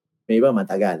opportunity. May iba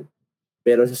matagal.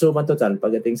 Pero sa sumang total,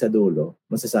 pagdating sa dulo,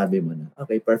 masasabi mo na,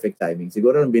 okay, perfect timing.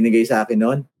 Siguro nung binigay sa akin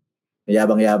noon,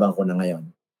 mayabang-yabang ko na ngayon.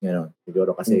 Ganon.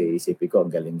 Siguro kasi isipin ko,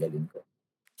 ang galing-galing ko.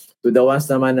 To the ones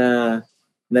naman na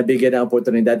nabigyan ng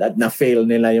oportunidad at na-fail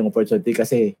nila yung opportunity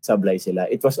kasi sablay sila,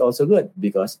 it was also good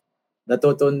because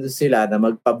natutunan sila na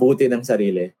magpabuti ng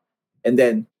sarili and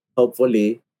then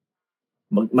hopefully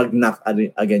mag-knock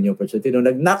again yung opportunity. Nung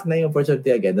nag-knock na yung opportunity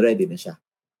again, ready na siya.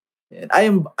 And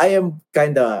I am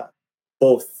kinda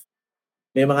both.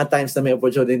 May mga times na may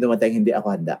opportunity dumating, hindi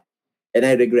ako handa. And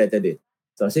I regretted it.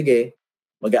 So sige,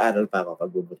 mag-aaral pa ako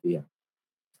pagbubutihan.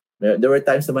 There were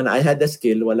times naman na I had the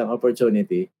skill, walang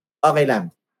opportunity, okay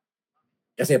lang.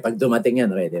 Kasi pag dumating yan,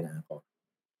 ready na ako.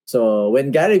 So when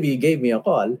Gary V gave me a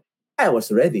call, I was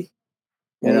ready.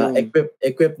 You know,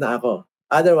 equipped na ako.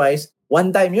 Otherwise, one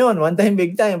time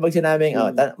big time. Pag sinabing,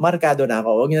 markado na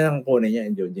ako, huwag niyo nang kunin niya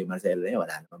yung Junji Marcelo niya,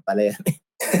 wala naman pala yan.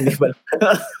 Hindi pala.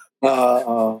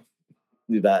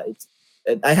 Diba?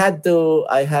 And I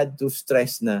had to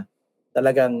stress na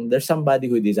talagang there's somebody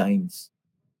who designs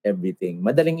everything.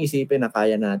 Madaling isipin na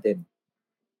kaya natin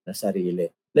na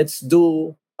sarili. Let's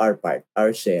do our part,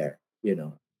 our share, you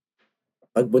know.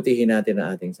 Pagbutihin natin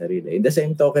ang ating sarili. In the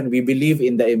same token, we believe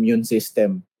in the immune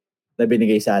system na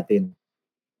binigay sa atin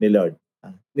ni Lord.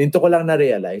 Dito ko lang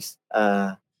na-realize,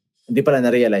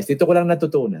 dito ko lang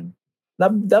natutunan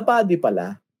na the body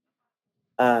pala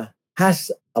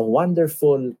has a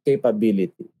wonderful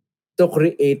capability to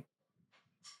create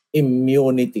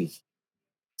immunity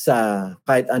sa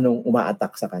kahit anong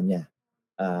uma-attack sa kanya.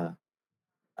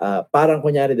 Parang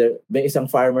kunyari, may isang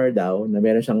farmer daw na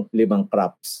meron siyang 5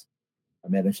 crops.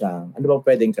 Meron siyang, ano bang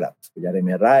pwedeng crops? Kunyari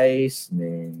may rice,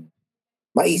 may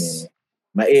mais,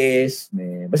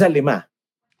 basta 5.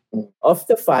 Of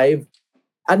the 5,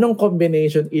 anong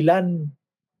combination, ilan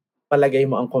palagay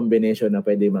mo ang combination na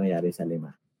pwede mangyari sa 5?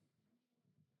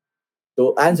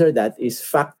 To answer that is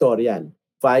factorial.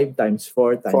 5 times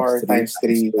 4 times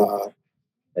 3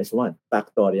 that's 1.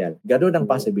 Factorial. Ganun ang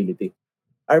possibility.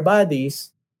 Our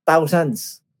bodies,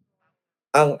 thousands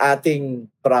ang ating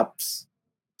crops.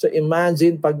 So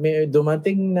imagine pag may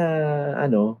dumating na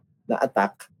na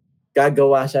attack,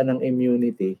 gagawa siya ng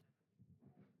immunity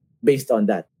based on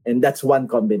that. And that's one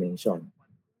combination.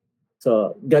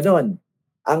 So, ganon.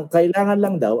 Ang kailangan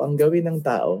lang daw, ang gawin ng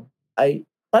tao ay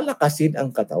palakasin ang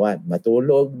katawan.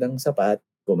 Matulog ng sapat,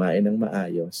 kumain ng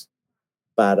maayos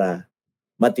para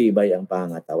matibay ang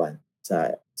pangangatawan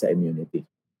sa immunity.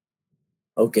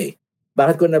 Okay.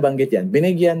 Bakit ko nabanggit yan?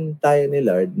 Binigyan tayo ni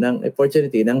Lord ng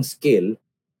opportunity, ng skill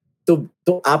to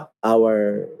up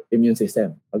our immune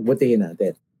system. Pagbutihin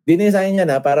natin. Dinesign niya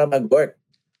na para mag-work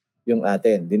yung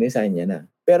atin. Dinesign niya na.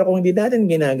 Pero kung hindi natin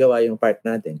ginagawa yung part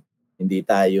natin, hindi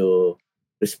tayo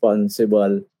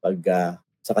responsible pag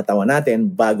sa katawan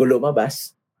natin bago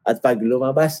lumabas. At pag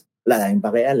lumabas, wala tayong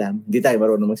pakialam. Hindi tayo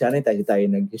marunong mag-sanitize, hindi tayo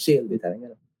nag-shield,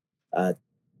 at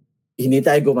hindi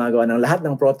tayo gumagawa ng lahat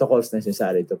ng protocols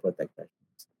necessary to protect us.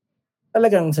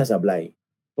 Talagang sasablay.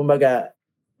 Kumbaga,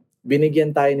 binigyan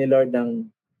tayo ni Lord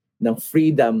ng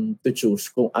freedom to choose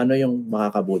kung ano yung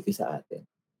makakabuti sa atin.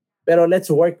 Pero let's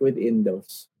work within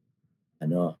those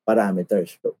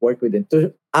parameters. Work within to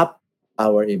up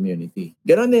our immunity.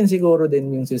 Ganon din siguro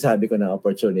din yung sinasabi ko na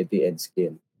opportunity and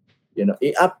skill.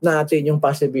 I-up natin yung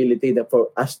possibility that for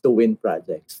us to win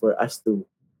projects, for us to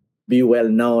be well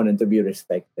known and to be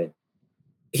respected.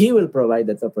 He will provide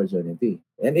that opportunity.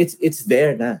 And it's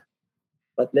there na.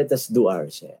 But let us do our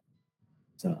share.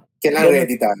 So, kailangan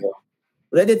ready tayo.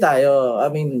 Ready tayo. I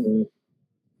mean,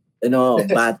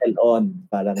 battle on.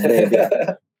 Parang ready.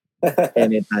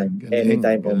 Anytime. Galing,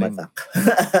 Anytime galing. pumatak.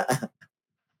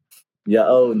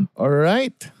 Yaon.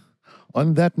 Alright.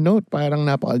 On that note, parang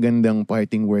napakagandang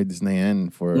parting words na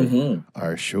yan for Mhm.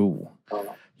 our show.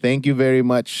 Oo. Thank you very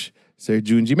much, Sir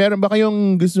Junji. Meron ba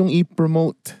kayong gustong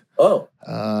i-promote? Oh,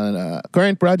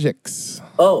 Current projects?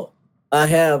 I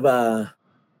have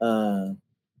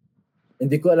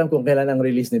hindi ko alam kung kailan ang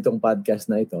release nitong podcast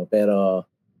na ito, pero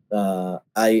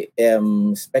I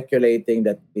am speculating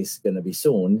that it's gonna be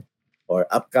soon or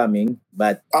upcoming,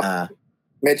 but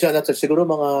Medyo siguro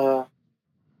mga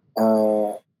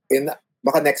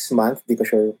baka next month, di ko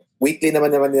sure. Weekly naman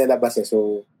nilalabas eh.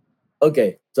 So,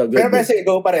 okay. So good. pero sige,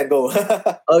 go pa rin, go.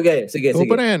 Okay, sige, Go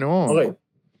sige. pa rin, oh. Okay.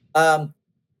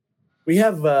 We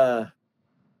have a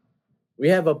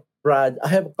I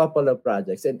have a couple of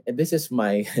projects, and this is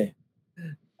my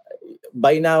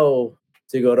by now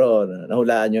siguro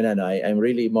nahulaan nyo na, no? I'm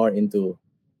really more into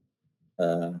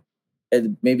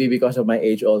and maybe because of my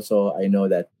age also, I know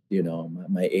that, you know,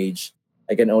 my age,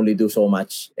 I can only do so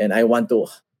much, and I want to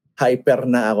hyper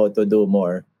na ako to do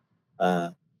more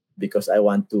because I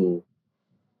want to,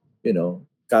 you know,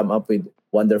 come up with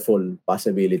wonderful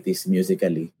possibilities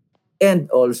musically, and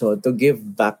also to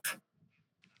give back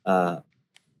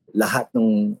lahat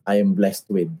nung I am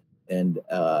blessed with, and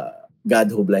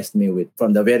God who blessed me with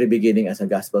from the very beginning as a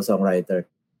gospel songwriter.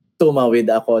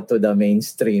 Tumawid ako to the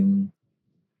mainstream.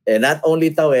 And not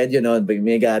only tawid, you know,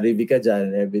 may Gary V ka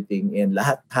dyan and everything. And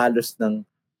lahat halos ng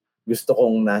gusto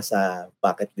kong nasa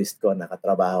bucket list ko,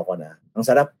 nakatrabaho ko na. Ang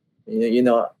sarap, you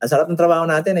know, ang sarap ng trabaho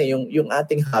natin eh, yung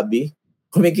ating hobby,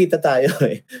 kumikita tayo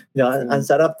eh. You know, ang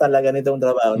sarap talaga nitong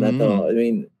trabaho na to. I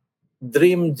mean,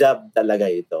 dream job talaga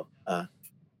ito.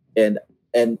 And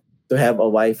to have a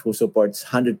wife who supports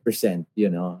 100%, you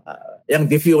know. Yung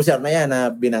diffuser na yan na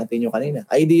binati nyo kanina,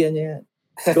 idea niya yan.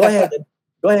 Go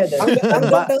ahead. Ang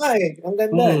ganda nga eh. Ang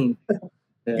ganda.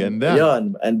 Ganda.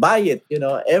 Yun. And buy it, you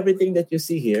know. Everything that you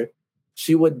see here,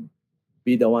 she would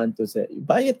be the one to say,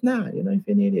 buy it na, you know, if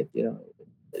you need it. You know,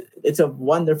 it's a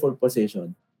wonderful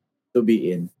position to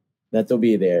be in, not to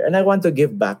be there. And I want to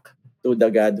give back to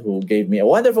the God who gave me a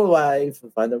wonderful wife,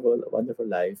 wonderful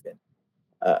life, and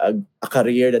a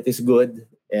career that is good,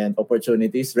 and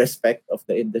opportunities, respect of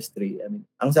the industry. I mean,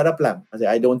 ang sarap lang. Kasi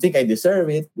I don't think I deserve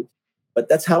it, but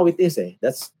that's how it is eh.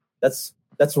 That's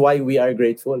why we are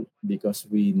grateful, because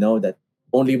we know that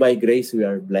only by grace we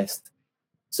are blessed.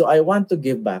 So I want to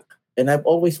give back, and I've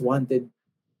always wanted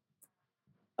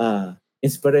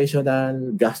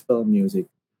inspirational gospel music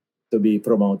to be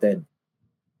promoted.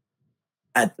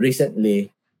 And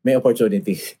recently, may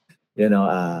opportunity. You know,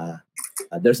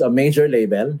 there's a major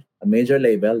label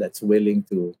that's willing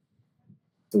to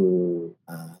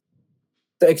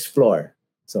explore.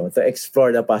 So to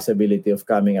explore the possibility of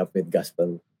coming up with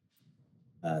gospel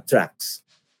tracks.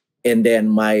 And then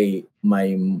my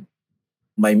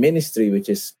ministry, which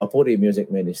is Papuri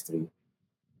Music Ministry,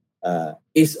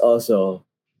 is also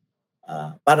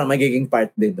parang magiging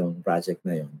part din ng project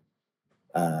na yun.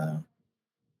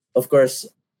 Of course,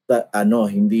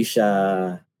 hindi siya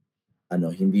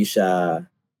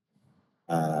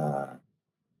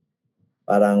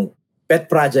parang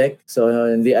pet project, so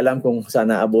hindi alam kung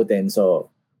saan naabutin. So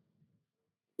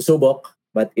subok,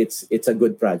 but it's a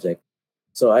good project.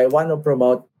 So I want to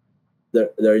promote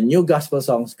there are new gospel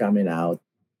songs coming out,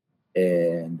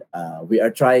 and we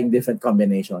are trying different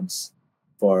combinations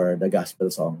for the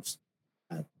gospel songs.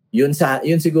 Yun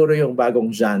siguro yung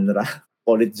bagong genre,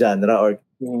 call it genre or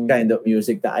kind of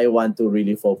music that I want to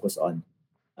really focus on.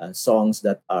 Songs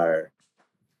that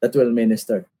will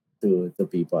minister to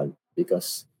people,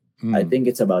 because I think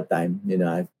it's about time. You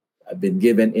know, I've been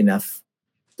given enough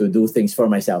to do things for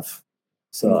myself,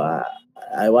 so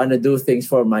I want to do things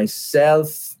for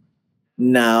myself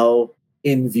now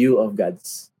in view of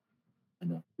God's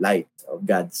light, of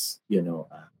God's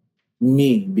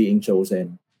me being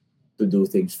chosen to do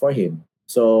things for Him.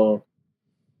 So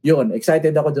yun,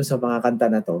 excited ako dun sa mga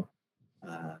kanta na to.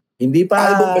 Hindi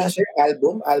pa... Album ba siya?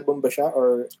 Album ba siya?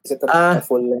 Or is it a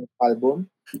full-length album?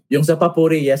 Yung sa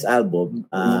Papuri, yes, album.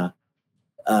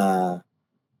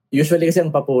 Usually kasi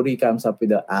ang Papuri comes up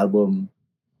with the album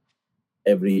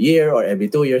every year or every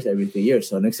 2 years, every 3 years.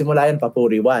 So nagsimula yan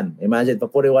Papuri 1. Imagine,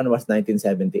 Papuri 1 was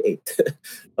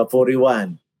 1978. Papuri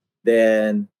 1.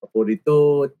 Then, Papuri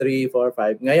 2, 3,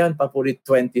 4, 5. Ngayon, Papuri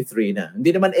 23 na. Hindi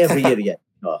naman every year yan.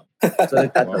 No. So,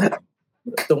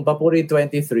 itong Papuri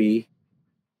 23,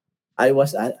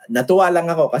 natuwa lang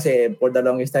ako kasi for the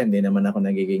longest time, di naman ako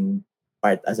nagiging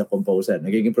part as a composer.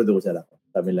 Nagiging producer ako.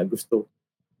 Sabi lang, gusto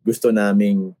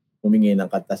naming humingi ng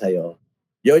kanta sa'yo.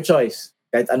 Your choice.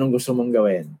 Kahit anong gusto mong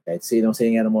gawin. Kahit sinong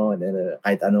singer mo,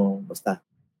 kahit anong, basta.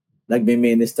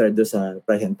 nagme-minister do sa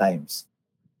present times.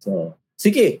 So,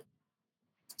 sige.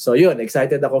 So, yun.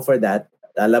 Excited ako for that.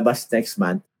 Lalabas next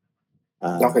month.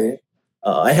 Okay.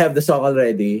 I have the song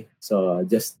already. So,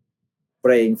 just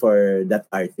praying for that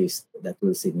artist that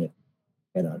will sing it.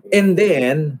 And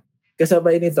then,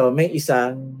 kasabay nito, may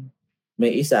isa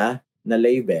na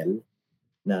label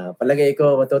na palagay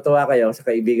ko matutuwa kayo sa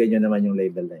kaibigan nyo naman yung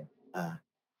label na yun.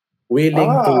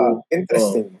 Willing to...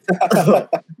 Interesting.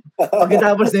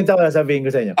 Pagkatapos nito, sabihin ko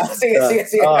sa inyo. Sige.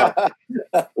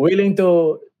 Willing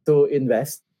to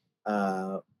invest.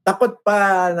 Takot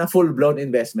pa na full-blown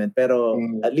investment, pero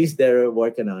at least they're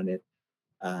working on it.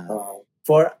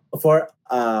 For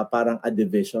parang a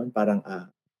division, parang a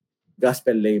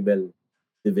gospel label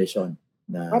division.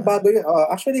 Bago yun.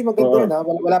 Actually, maganda yun.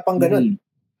 Wala pang ganun.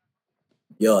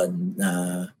 Yun.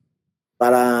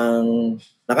 Parang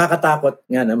nakakatakot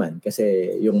nga naman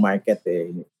kasi yung market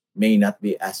may not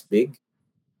be as big,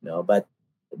 but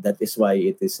that is why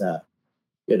it is a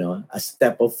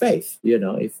step of faith,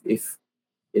 if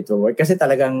it will work. Kasi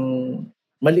talagang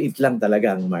maliit lang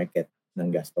talaga ang market ng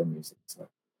gospel music. So,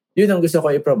 yun ang gusto ko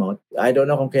i-promote. I don't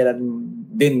know kung kailan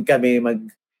din kami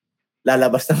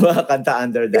lalabas ng mga kanta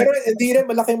under that. Pero hindi rin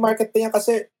malaking market na yan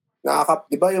kasi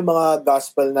di ba yung mga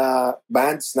gospel na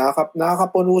bands,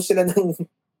 nakakapuno sila ng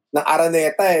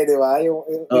Araneta di ba?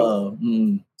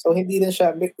 So hindi rin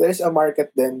siya, there's a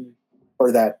market then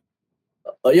for that.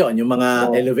 Yun, yung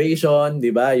mga Elevation,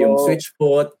 di ba? Yung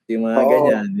Switchfoot, yung mga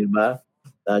ganyan, di ba?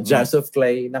 Jars of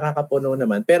Clay, nakakapuno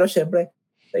naman. Pero syempre,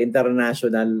 sa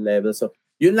international level. So,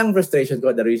 yun lang frustration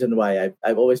ko, the reason why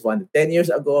I've always wanted. 10 years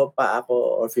ago pa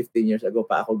ako or 15 years ago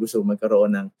pa ako gusto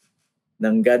magkaroon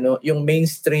ng yung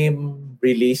mainstream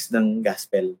release ng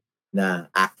gospel na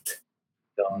act.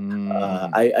 So,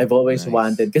 I've always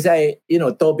wanted, kasi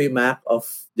Toby Mac of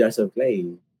Jars of Clay,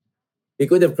 he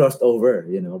could have crossed over,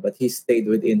 but he stayed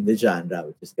within the genre,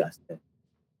 which is gospel.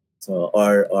 So,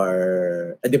 or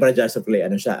di ba Jars of Clay,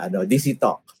 DC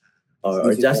Talk,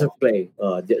 or Jars of Clay.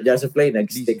 Jars of Clay,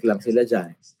 nag-stick lang sila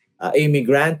dyan. Amy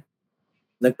Grant,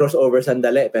 nag-crossover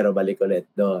sandali, pero balik ulit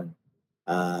doon.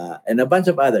 And a bunch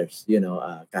of others,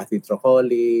 Kathy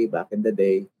Trocoli, back in the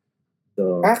day.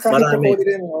 So, Kathy Trocoli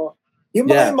rin, Yung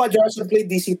mga Jars of Clay,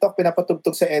 DC Talk,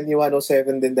 pinapatugtog sa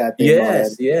NU107 din dati.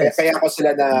 Yes. Kaya ako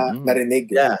sila narinig.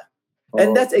 Yeah.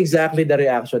 And that's exactly the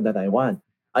reaction that I want.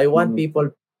 I want people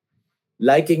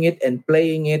liking it and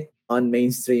playing it on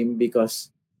mainstream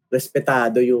because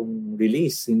respetado yung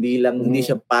release. Hindi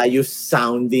siya pious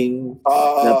sounding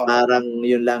na parang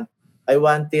yun lang. I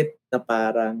want it na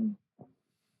parang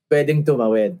pwedeng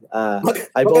tumawid.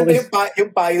 Maganda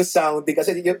yung pious sounding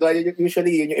kasi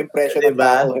usually yun yung impression ng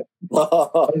tao.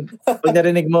 Pag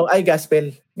narinig mo, ay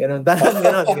gospel. Ganun.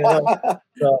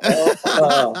 So,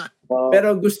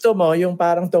 pero gusto mo yung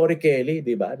parang Tori Kelly,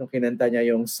 di ba? Nung kinanta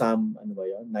niya yung Psalm,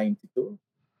 92?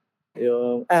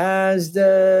 Yung as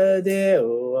the day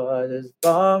was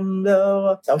from the...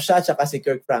 Siya, tsaka si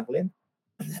Kirk Franklin.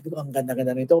 Sabi ko, ang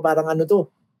ganda-ganda nito. Parang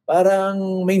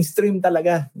parang mainstream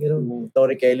talaga.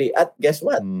 Tori Kelly. At guess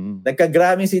what?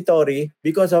 Nagka-Grammy si Tori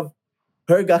because of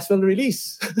her gospel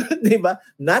release. Di ba?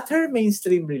 Not her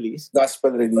mainstream release.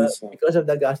 Gospel release. Because of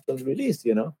the gospel release,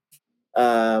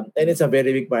 and it's a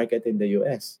very big market in the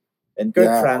US. And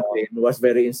Kirk Franklin was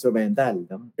very instrumental.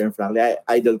 Kirk Franklin,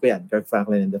 idol ko yan. Kirk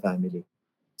Franklin and the Family.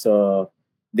 So,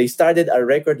 they started a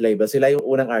record label. Sila yung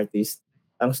unang artist.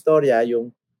 Ang storya,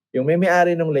 yung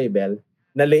may-ari ng label,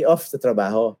 na lay off sa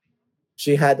trabaho.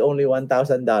 She had only $1,000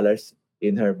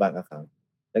 in her bank account.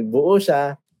 Nagbuo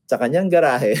siya sa kanyang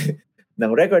garahe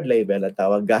ng record label at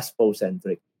tawag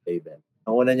Gospel-centric label.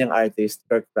 Ang una niyang artist,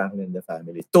 Kirk Franklin and the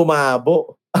Family.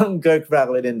 Tumabo ang Kirk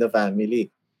Franklin and the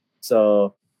Family.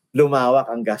 So, lumawak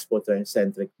ang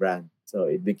gospel-centric brand.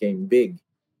 So, it became big.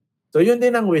 So, yun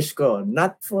din ang wish ko.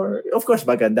 Not for, of course,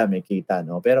 maganda, may kita,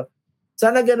 no? Pero,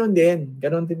 sana ganun din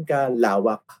ka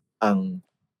lawak ang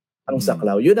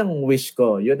saklaw. Yun ang wish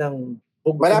ko. Yun ang...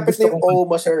 Malapit na yung O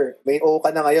mo, sir. May O ka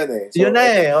na ngayon eh. So, yun na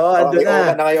eh. Ando may na. O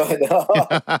ka na ngayon.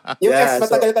 Yung S,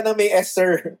 matagal ka na may S,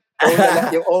 sir.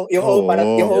 Yung O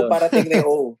parating na yung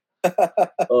O.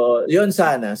 Yun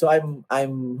sana. So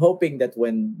I'm hoping that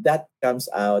when that comes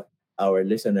out, our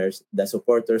listeners, the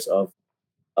supporters of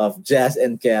Jazz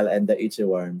and Kel and the Itchy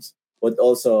Worms would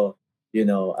also,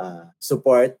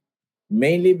 support,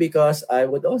 mainly because I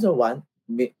would also want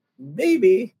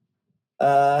maybe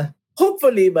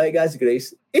hopefully by God's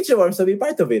grace, Itchy Worms to be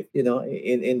part of it,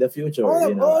 in the future.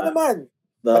 Naman.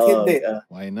 But hindi.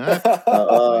 Why not?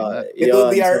 It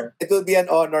will be an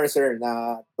honor, sir,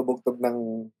 na tumugtog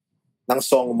ng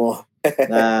song mo.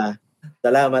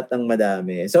 Salamat ng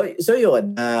madami. So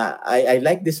yun, I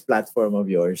like this platform of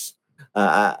yours.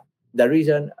 The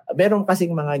reason, meron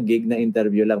kasing mga gig na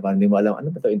interview lang, parang hindi mo alam, ano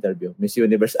ba to interview? Miss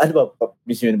Universe, ano ba?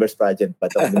 Miss Universe pageant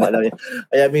pa to? Hindi mo alam yan.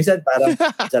 Kaya minsan parang,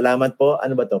 salamat po,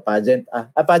 ano ba to? Pageant?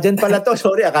 Pageant pala to,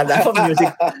 sorry, akala ko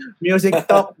music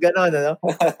talk, gano'n, ano?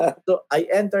 So, I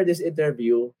entered this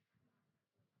interview,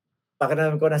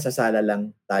 pakiramdam ko nasa sala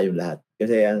lang tayong lahat.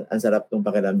 Kasi ang sarap ng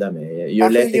pakiramdam eh.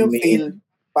 You're letting me feel,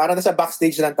 parang nasa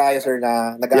backstage lang tayo, sir,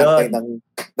 na nag-aantay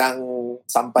ng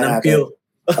sampa ng natin. queue.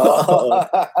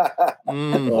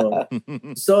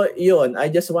 Mm. So yun, I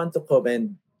just want to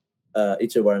commend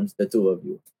Itchy Worms, the two of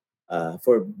you,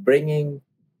 for bringing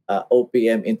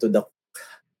OPM into the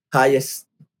highest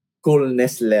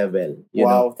coolness level. You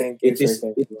know? Thank you, It is,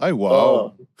 sir. Thank you. Ay,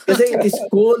 wow. kasi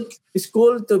it's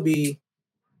cool to be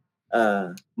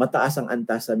mataas ang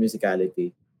antas sa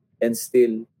musicality and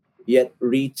still yet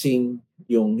reaching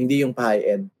hindi yung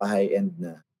pa-high end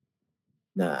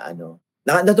na ano.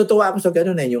 Natutuwa ako sa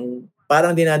ganun yung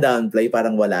parang dina-downplay,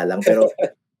 parang wala lang, pero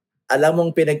alam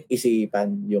mong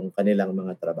pinag-isipan yung kanilang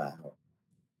mga trabaho.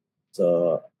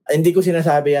 So, hindi ko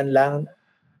sinasabi yan lang.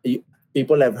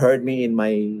 People have heard me in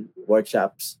my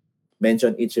workshops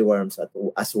mention Itchy Worms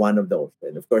as one of those.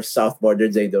 And of course, South Border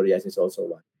J. Dorias is also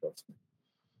one of those.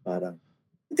 Parang,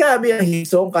 grabe ang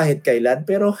hisong kahit kailan,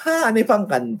 pero ano pang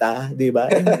kanta, di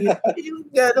ba? Yung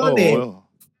gano'n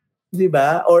di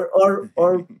ba?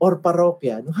 Or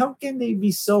parokya. How can they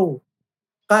be so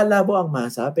kalabo ang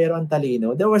masa pero ang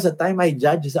talino? There was a time I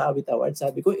judged sa Awit Awards.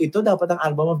 Sabi ko, ito dapat ang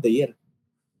album of the year.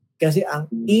 Kasi ang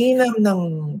inam ng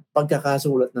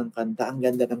pagkakasulat ng kanta, ang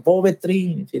ganda ng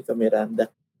poetry ni Tito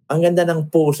Miranda, ang ganda ng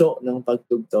puso ng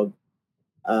pagtugtog.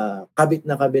 Kabit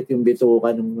na kabit yung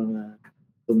bituka ng mga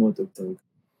tumutugtog.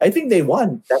 I think they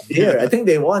won that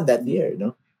year.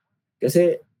 No?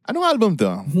 Kasi anong album to?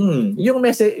 Yung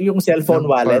cellphone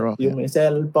Ng wallet, parokya. yung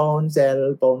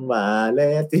cellphone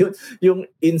wallet, yung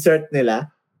insert nila,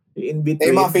 in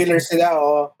between. May mga fillers sila,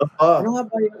 Ano nga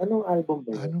ba yun? Anong album ba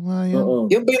yun? Ano nga yun? Oo.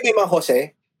 Yung ba yung may Mang Jose?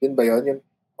 Yun ba yun? Yung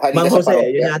Halina Mang sa Jose, Parokya.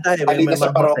 yun yata. Halina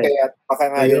sa Parokya at baka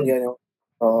nga yun.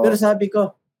 Oo. Pero sabi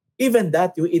ko, even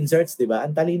that, yung inserts, di ba?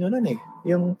 Ang talino nun eh.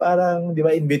 Yung parang, di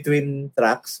ba, in between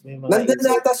tracks. May mga Nandun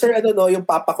nata, sir, yung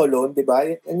Papa Colon, di ba?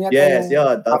 Yes,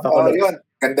 yun. Papa Colon. Yun.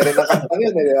 Ganda rin ang kantang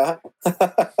yun, di ba?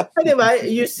 Di ba,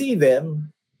 you see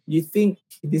them, you think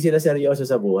hindi sila seryoso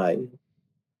sa buhay.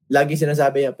 Lagi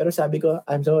sinasabi yan. Pero sabi ko,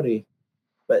 I'm sorry.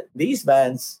 But these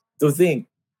bands,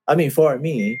 for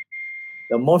me,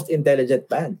 the most intelligent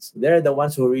bands, they're the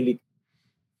ones who really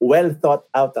well thought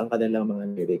out ang kanilang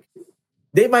mga lyrics.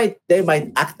 They might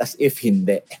act as if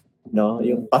hindi. No?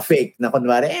 Yung pa-fake na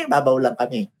kunwari, babaw lang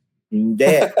kami.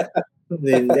 Hindi.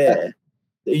 Hindi.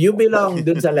 You belong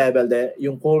dun sa level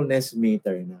yung coolness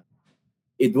meter na.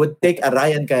 It would take a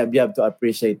Ryan Cayabyab to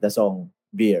appreciate the song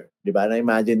Beer. Di ba?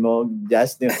 Na-imagine mo,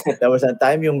 there was a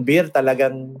time yung Beer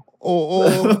talagang... Oo.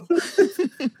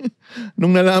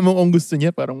 Nung nalaman kong gusto niya,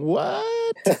 parang, what?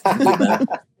 Diba?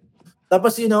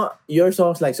 Tapos, your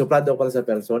songs like Suplado ko sa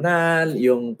personal,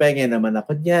 yung Penge naman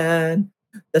ako niyan.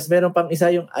 Tapos meron pang isa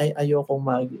yung ayokong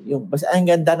basta ang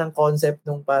ganda ng concept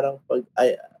nung parang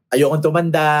ayokong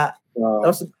tumanda.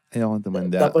 Tapos, Ayokong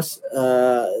tumanda. Tapos,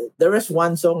 there is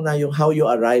one song na yung How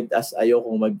You Arrived as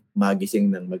ayokong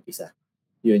magising ng mag-isa.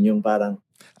 Yun yung parang...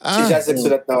 Si Jazz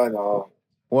nagsulat naman,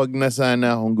 Wag na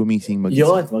sana akong gumising mag-isa.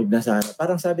 Yun, wag na sana.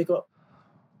 Parang sabi ko,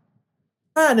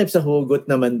 hanip sa hugot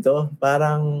naman to.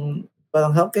 Parang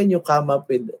how can you come up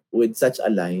with such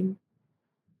a line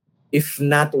if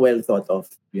not well thought of,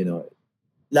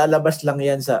 lalabas lang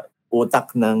yan sa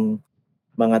utak ng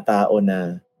mga tao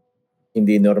na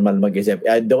hindi normal mag-isip.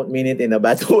 I don't mean it in a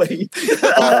bad way.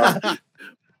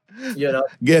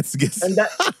 Gets. And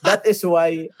that is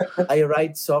why I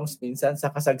write songs minsan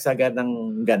sa kasagsagan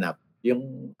ng ganap.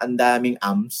 Yung ang daming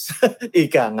ams.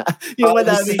 Ika nga. Yung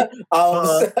madaming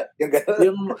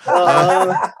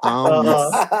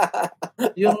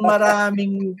yung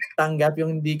maraming tanggap,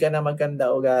 yung hindi ka na magkanda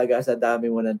o gaga sa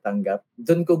dami mo ng tanggap.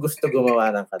 Doon ko gusto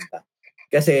gumawa ng kanta.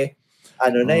 Kasi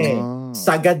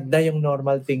sagad na yung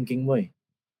normal thinking mo eh.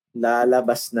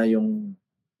 Lalabas na yung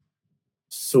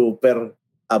super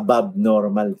above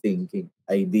normal thinking.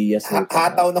 Ideas.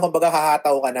 Hataw na, kumbaga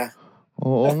hahataw ka na.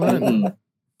 Oo nga.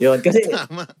 Yun. Kasi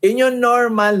in your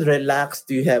normal, relaxed,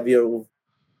 you have your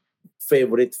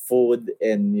favorite food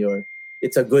and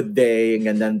it's a good day,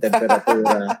 ang gandang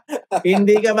temperatura.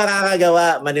 Hindi ka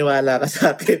makakagawa, maniwala ka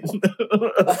sa akin.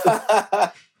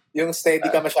 Yung steady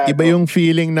ka masyado. Iba yung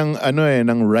feeling ng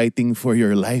ng writing for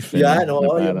your life. Yan,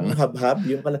 yung hab-hab,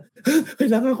 yung pala,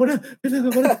 kailangan ko na.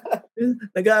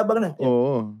 Nag-aabang na.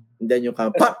 Oo. And then yung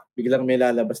pop, biglang may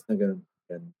lalabas na gano'n.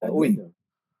 Uy.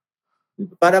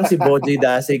 Parang si Boji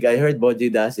Dasig, I heard Boji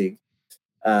Dasig,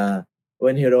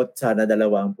 when he wrote Sana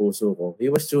Dalawa ang Puso Ko, he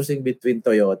was choosing between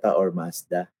Toyota or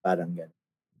Mazda. Parang gano'n.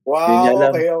 Hindi niya Wow,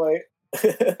 alam. okay.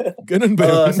 Ganun ba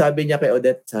yun? Sabi niya kay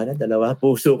Odette, sana dalawa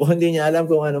puso ko. Hindi niya alam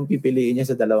kung anong pipiliin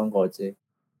niya sa dalawang kotse.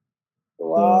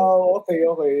 Wow, okay.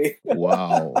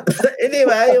 Wow. Hindi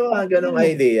ba? Yung mga ganong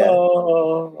idea.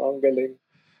 Ang galing.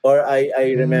 Or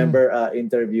I remember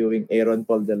interviewing Aaron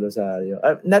Paul de Rosario.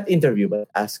 Not interview, but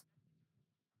ask.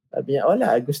 Sabi niya,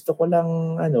 wala, gusto ko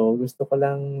lang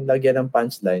lagyan ng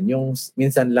punchline. Yung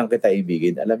minsan lang kita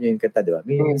ibigin. Alam niyo yung kita, di ba?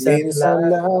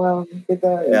 Minsan lang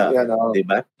kita. Yeah. Yan, Di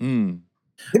ba?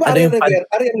 Di ba Ano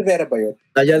Ariel Rivera ba yun?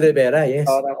 Ariel Rivera,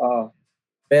 yes. Oo.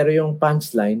 Pero yung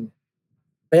punchline,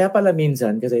 kaya pala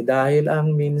minsan, kasi dahil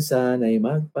ang minsan ay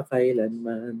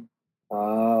magpakailanman.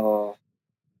 Oo.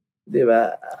 Di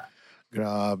ba?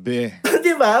 Grabe.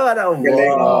 Di ba? Parang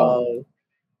Galing, wow.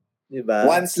 Di ba?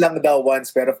 Once lang daw,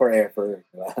 once, pero forever.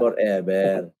 Diba?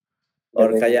 Forever.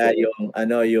 Or kaya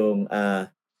yung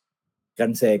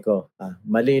Canseco,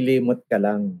 malilimot ka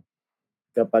lang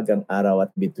kapag ang araw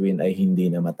at bituin ay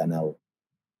hindi na matanaw.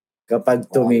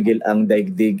 Kapag tumigil ang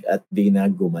daigdig at di na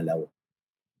gumalaw.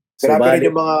 Grabe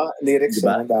rin yung mga lyrics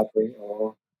diba? Dati.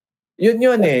 Oo.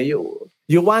 Yun eh.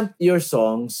 You want your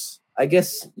songs, I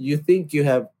guess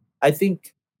I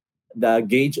think the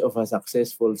gauge of a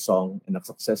successful song and a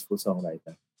successful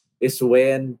songwriter is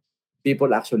when people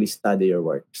actually study your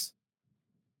works.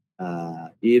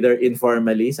 Either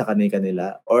informally sa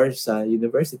kanila or sa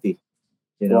university.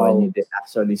 You know, when they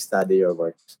actually study your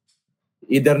works.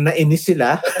 Either nainis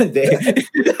sila,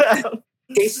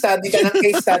 Case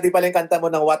study pala yung kanta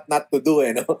mo ng What Not to Do,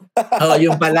 no?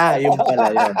 yung pala yun.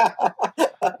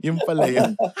 Yung pala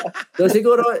yun. So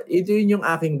siguro, ito yung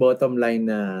aking bottom line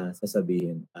na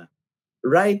sasabihin.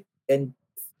 Write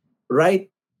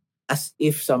as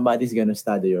if somebody's gonna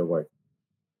study your work.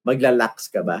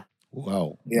 Maglalax ka ba?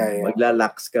 Wow. Yeah.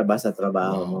 Maglalax ka ba sa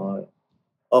trabaho mo?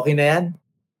 Okay na yan?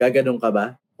 Gaganong ka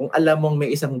ba? Kung alam mong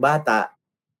may isang bata,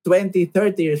 20,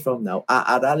 30 years from now,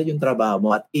 aaralin yung trabaho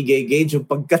mo at i-gauge yung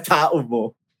pagkatao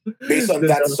mo. Based on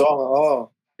that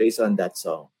song, Based on that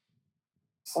song.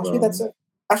 So,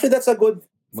 Actually, that's a good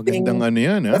Magandang thing.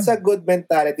 yan, ha? That's a good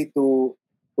mentality to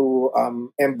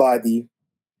embody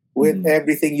with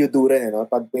everything you do rin,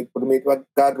 Pag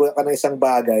gagawa ka ng isang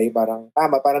bagay, parang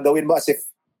gawin mo as if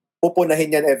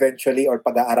pupunahin yan eventually or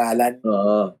pag-aaralan.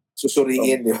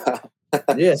 Susuriin, di ba?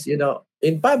 Yes,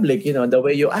 in public, the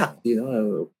way you act,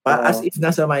 as if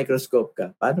nasa microscope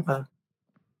ka, paano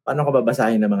ka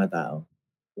babasahin ng mga tao?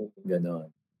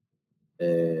 Ganon.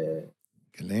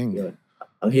 Galing. Yun.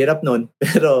 Ang hirap nun,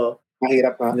 pero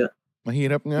Mahirap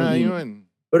nga yun.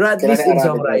 pero at least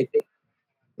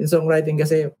in songwriting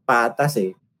kasi patas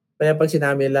eh. Kaya pag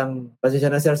sinabi lang,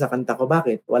 pasensya na sir sa kanta ko,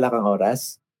 bakit? Wala kang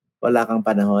oras? Wala kang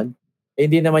panahon?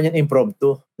 Hindi naman yan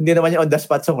impromptu. Hindi naman yan on the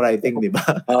spot songwriting, di ba?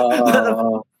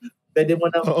 Pwede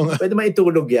mo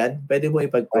itulog yan. Pwede mo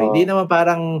ipag-pray. Hindi naman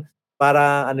parang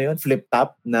flip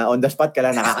top na on the spot ka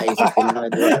lang nakakaisip ka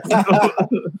lang.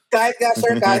 Kahit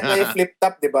na yung flip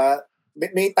top, di ba?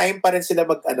 May time pa rin sila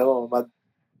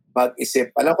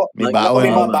mag-isip. Alam ko, may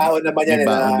baon naman yan.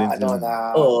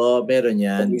 Oo, meron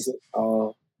yan.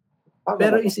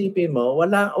 Pero naman. Isipin mo,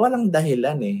 walang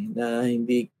dahilan na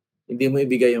hindi mo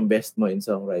ibigay yung best mo in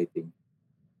songwriting.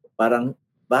 Parang,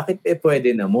 bakit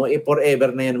pwede na mo?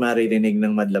 Forever na yan maririnig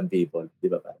ng madlang people. Di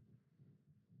ba pa?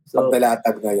 So,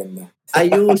 pagdalatag na yan na.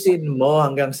 ayusin mo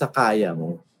hanggang sa kaya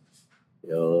mo.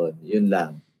 Yun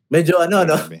lang. Medyo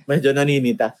medyo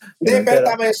naninita. Hindi, pero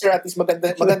tama yung Sir Atis.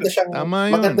 Maganda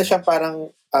siyang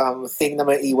parang thing na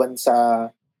may iwan sa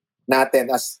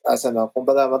natin as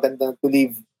kumbaga maganda to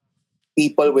leave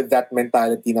people with that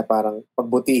mentality na parang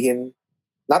pagbutihin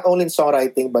not only in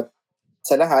songwriting but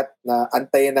sa lahat na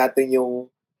antayin natin yung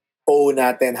O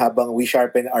natin habang we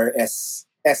sharpen our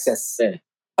SS.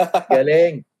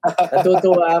 Galing.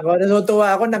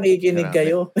 Natutuwa ako nakikinig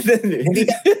kayo. hindi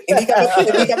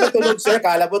kami tulog, sir.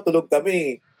 Kala mo tulog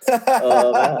kami.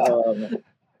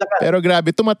 Pero grabe,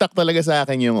 tumatak talaga sa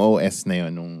akin yung OS na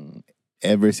yun nung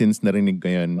ever since narinig ko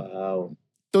yun. Wow.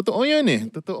 Totoo yun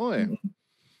Totoo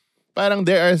Parang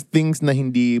there are things na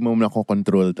hindi mo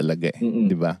makokontrol talaga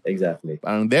di ba? Exactly.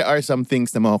 Parang there are some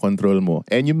things na makokontrol mo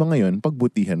and yung mga yun,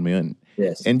 pagbutihan mo yun.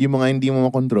 Yes. And yung mga hindi mo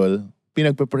makontrol,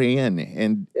 pinagpe-pray yan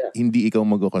and hindi ikaw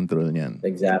mag-control niyan.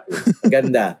 Exactly.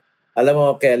 Ganda. Alam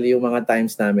mo, Kel, yung mga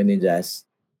times namin ni Jazz,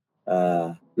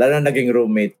 lalo na naging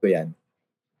roommate ko yan.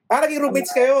 Naging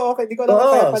roommates kayo? Okay, di ko alam.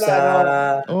 Kaya pala,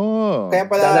 Kaya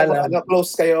pala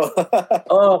close kayo.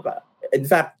 In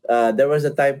fact, there was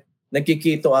a time,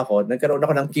 nagkikito ako, nagkaroon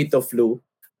ako ng keto flu.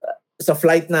 Sa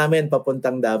flight namin,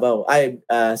 papuntang Davao.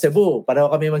 Cebu, pareho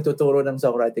kami magtuturo ng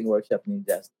songwriting workshop ni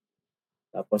Jazz.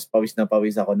 Tapos pawis na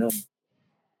pawis ako noon.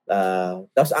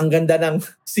 Tapos ang ganda ng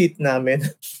seat namin.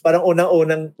 Parang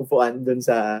unang-unang upuan dun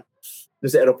sa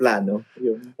aeroplano.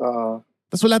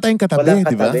 Tapos wala tayong katabi, Walang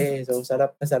di ba? katabi. So,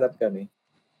 sarap na sarap kami.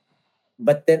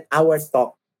 But then, our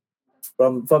talk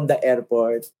from the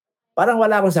airport, parang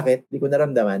wala akong sakit. Di ko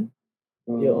naramdaman.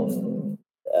 Yung,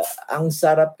 ang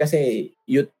sarap kasi,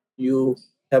 you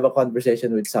have a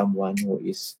conversation with someone who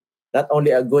is not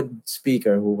only a good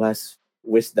speaker, who has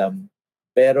wisdom,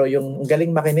 pero yung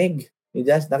galing makinig.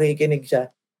 Just nakikinig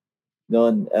siya.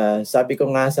 Noon, sabi ko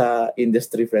nga sa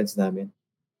industry friends namin,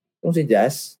 kung si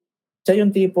Jazz, siya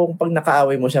yung tipong pag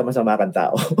nakaaway mo siya, masama kang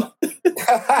tao.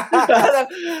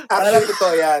 Actually,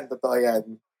 totoo yan.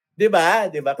 Di ba,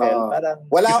 Kel? Parang,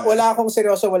 Wala akong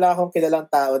seryoso, wala akong kilalang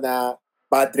tao na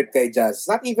bad trip kay Jazz.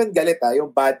 Not even galit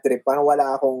yung bad trip. Parang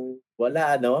wala akong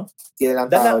kilalang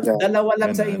tao dyan. Dalawa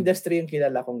lang sa Ganun. industry yung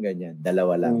kilala kong ganyan.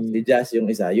 Dalawa lang. Si Jazz yung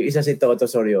isa. Yung isa si Toto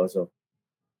Sorioso.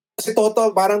 Si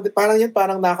Toto, parang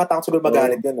nakakatakot siguro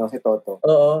magalit yun, no? Si Toto.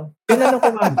 Oo. Tinanong ko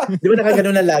nga. Di ba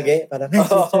nakaganon na lagi? Parang,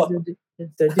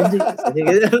 Sir Jinji.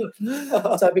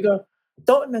 Sabi ko,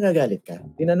 to, nagagalit ka.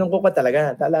 Tinanong ko pa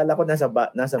talaga. Taalala ko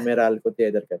nasa Meralco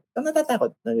Theater ka.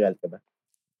 Natatakot? Nagagalit ka ba?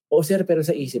 Oo, sir, pero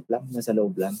sa isip lang. Nasa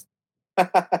loob lang.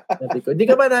 Sabi ko, di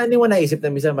ka ba hindi mo naisip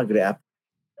na minsan mag-react?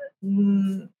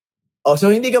 So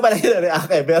hindi ka ba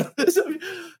na-react pero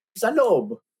sa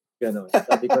loob. Ganon.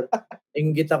 Sabi ko,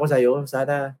 inggit ako sa'yo.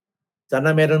 Sana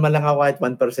meron man lang ako kahit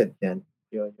 1% yan.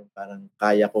 Yun, yung parang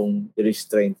kaya kong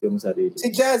restrain yung sarili.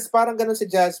 Si Jazz, parang ganun si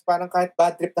Jazz. Parang kahit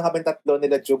bad trip na kami tatlo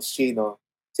nila Jukes Chino.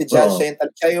 Si Jazz,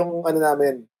 siya yung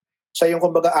namin. Siya yung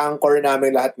kumbaga anchor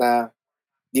namin lahat na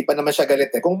di pa naman siya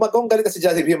galit eh. Kung galit na si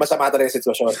Jazz, masama talaga yung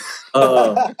sitwasyon.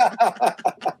 Oo.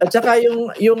 At saka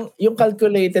yung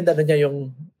calculated, niya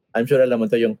yung, I'm sure alam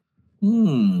mo to, yung,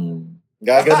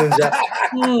 gaganon siya.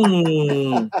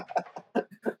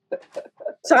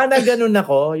 Sana ganun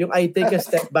ako, yung I take a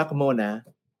step back muna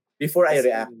before I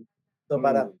react. So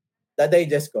parang,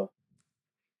 dadigest ko.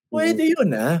 Pwede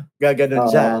yun Gaganon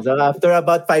siya. So after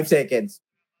about 5 seconds,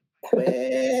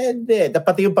 pwede.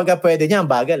 Pati yung pagka-pwede niya,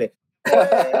 ang bagal eh.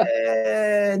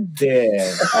 Pwede.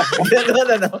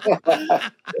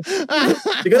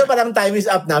 Siguro parang time is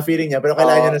up na feeling niya pero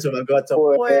kailangan niya na sumagot.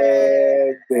 So,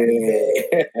 pwede.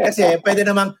 Kasi pwede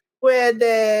namang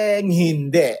pwedeng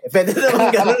hindi. Pwede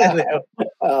namang gano'n.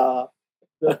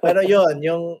 Pero yun,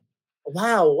 yung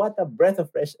wow, what a breath of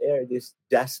fresh air this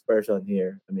Jazz person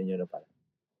here. I mean, parang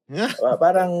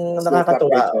parang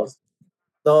nakakatuwa.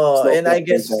 So, and I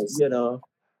guess,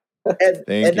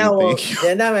 and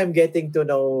now I'm getting to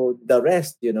know the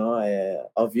rest,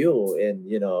 of you and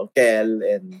Kel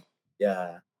and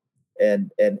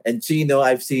and Chino.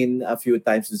 I've seen a few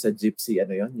times sa Gypsy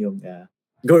yung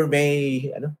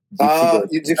gourmet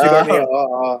Gypsy gourmet.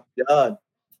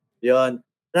 Yun.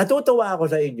 Natutuwa ako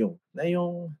sa inyo na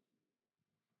yung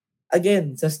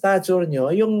again sa stature nyo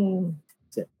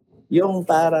yung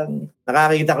parang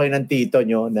nakakita ko yun ng tito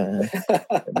nyo na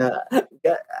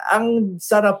ang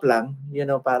sarap lang,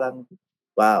 parang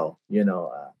wow,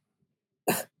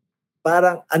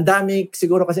 parang ang dami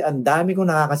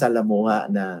kong nakakasalamuha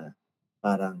na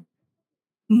parang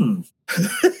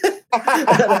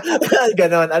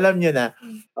ganon, alam nyo na.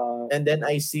 And then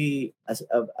I see as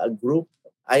a group,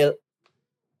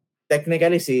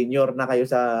 technically senior na kayo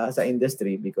sa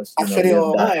industry because actually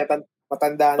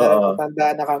matanda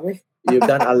na kami. You've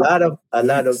done a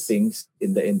lot of things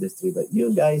in the industry, but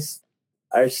you guys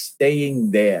are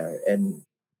staying there and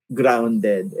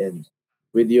grounded, and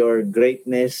with your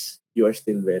greatness, you are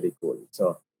still very cool.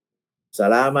 So,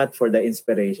 salamat for the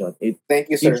inspiration.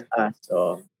 Thank you, sir. Us.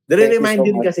 So, remind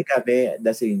din kasi kami,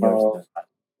 the seniors,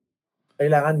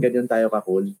 kailangan ganyan tayo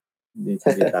ka-cool. Hindi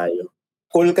tayo.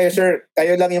 Cool kayo, sir.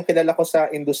 Kayo lang yung kilala ko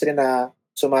sa industry na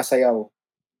sumasayaw.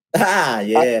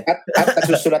 Yeah. At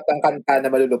nagsusulat ng kanta na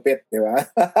malulupit, di ba?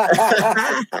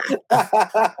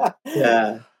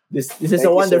 Yeah. This is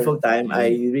a wonderful time.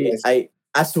 I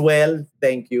as well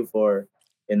thank you for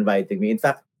inviting me. In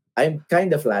fact, I'm kind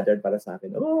of flattered para sa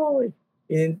akin.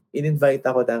 In-invite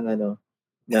ako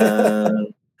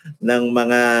ng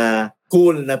mga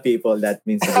cool na people. That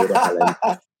means siguro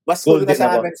mas cool na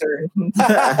sa amin, sir.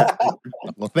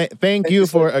 Thank you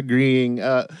for agreeing.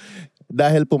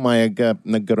 Dahil pumayag ka,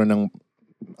 nagkaroon ng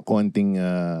konting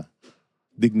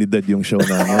dignidad yung show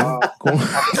namin.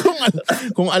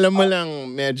 kung alam mo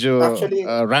lang, medyo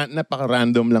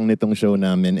napaka-random lang nitong show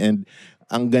namin. And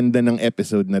ang ganda ng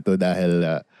episode na to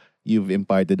dahil you've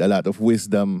imparted a lot of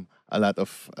wisdom, a lot of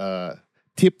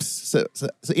tips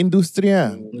sa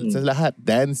industriya, sa lahat.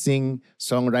 Dancing,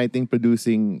 songwriting,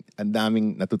 producing, ang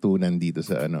daming natutunan dito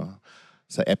sa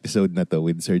sa episode na to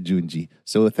with Sir Junji.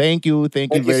 So thank you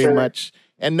Thank you, very sir. much.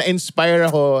 And na-inspire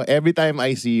ako, every time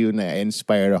I see you,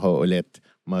 na-inspire ako ulit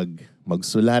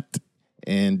magsulat.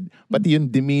 And pati yung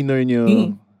demeanor nyo,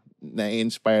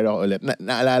 na-inspire ako ulit.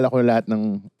 Naalala ko lahat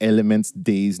ng elements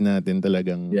days natin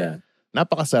talagang Yeah.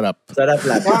 napakasarap. Sarap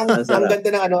lang. ang Sarap.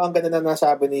 ganda ng ang ganda na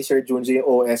nasabi ni Sir Junji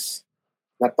yung OS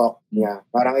na talk niya.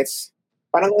 Parang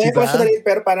parang Diba? personally,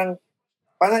 pero parang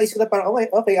isip na parang,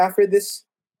 okay, after this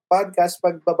podcast,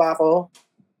 pagbaba ko,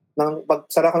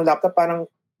 pagsara ko ng laptop, parang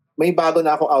may bago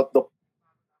na akong outlook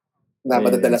na Yeah.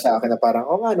 madadala sa akin na parang,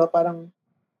 parang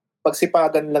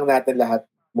pagsipagan lang natin lahat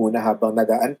muna habang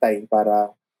nag-aantay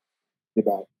para, di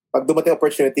ba? Pag dumating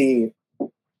opportunity,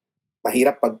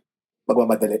 mahirap pag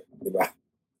magmamadali, di ba?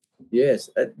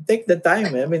 Yes. Take the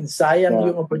time. I mean, sayang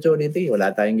Yeah. yung opportunity.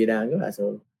 Wala tayong ginagawa.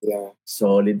 So, Yeah.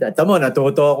 solid. Tamo,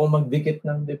 natuto akong magdikit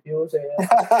ng diffuser.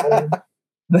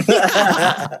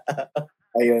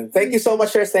 Ayun. Thank you so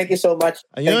much, sirs. Thank you so much.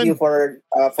 Ayun. Thank you for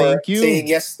Thank you. saying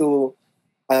yes to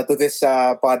this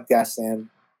podcast. And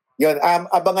yun,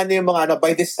 abangan niyo yung mga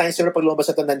by this time, sir, pag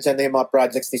lumabas ito, nandyan na yung mga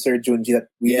projects ni Sir Junji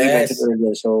that we Yes. mentioned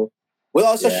earlier. So, we'll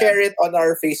also Yeah. share it on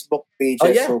our Facebook pages.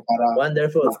 Oh, yeah. So, para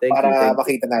Wonderful. Thank para you.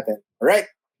 makita natin. All right.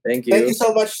 Thank Thank you. you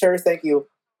so much, sir. Thank you.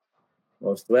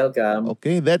 Most welcome.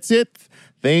 Okay, that's it.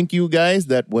 Thank you guys.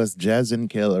 That was Jazz and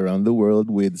Kel Around the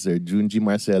World with Sir Junji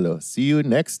Marcelo. See you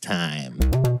next time.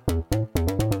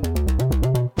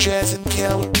 Jazz and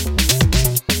Keller.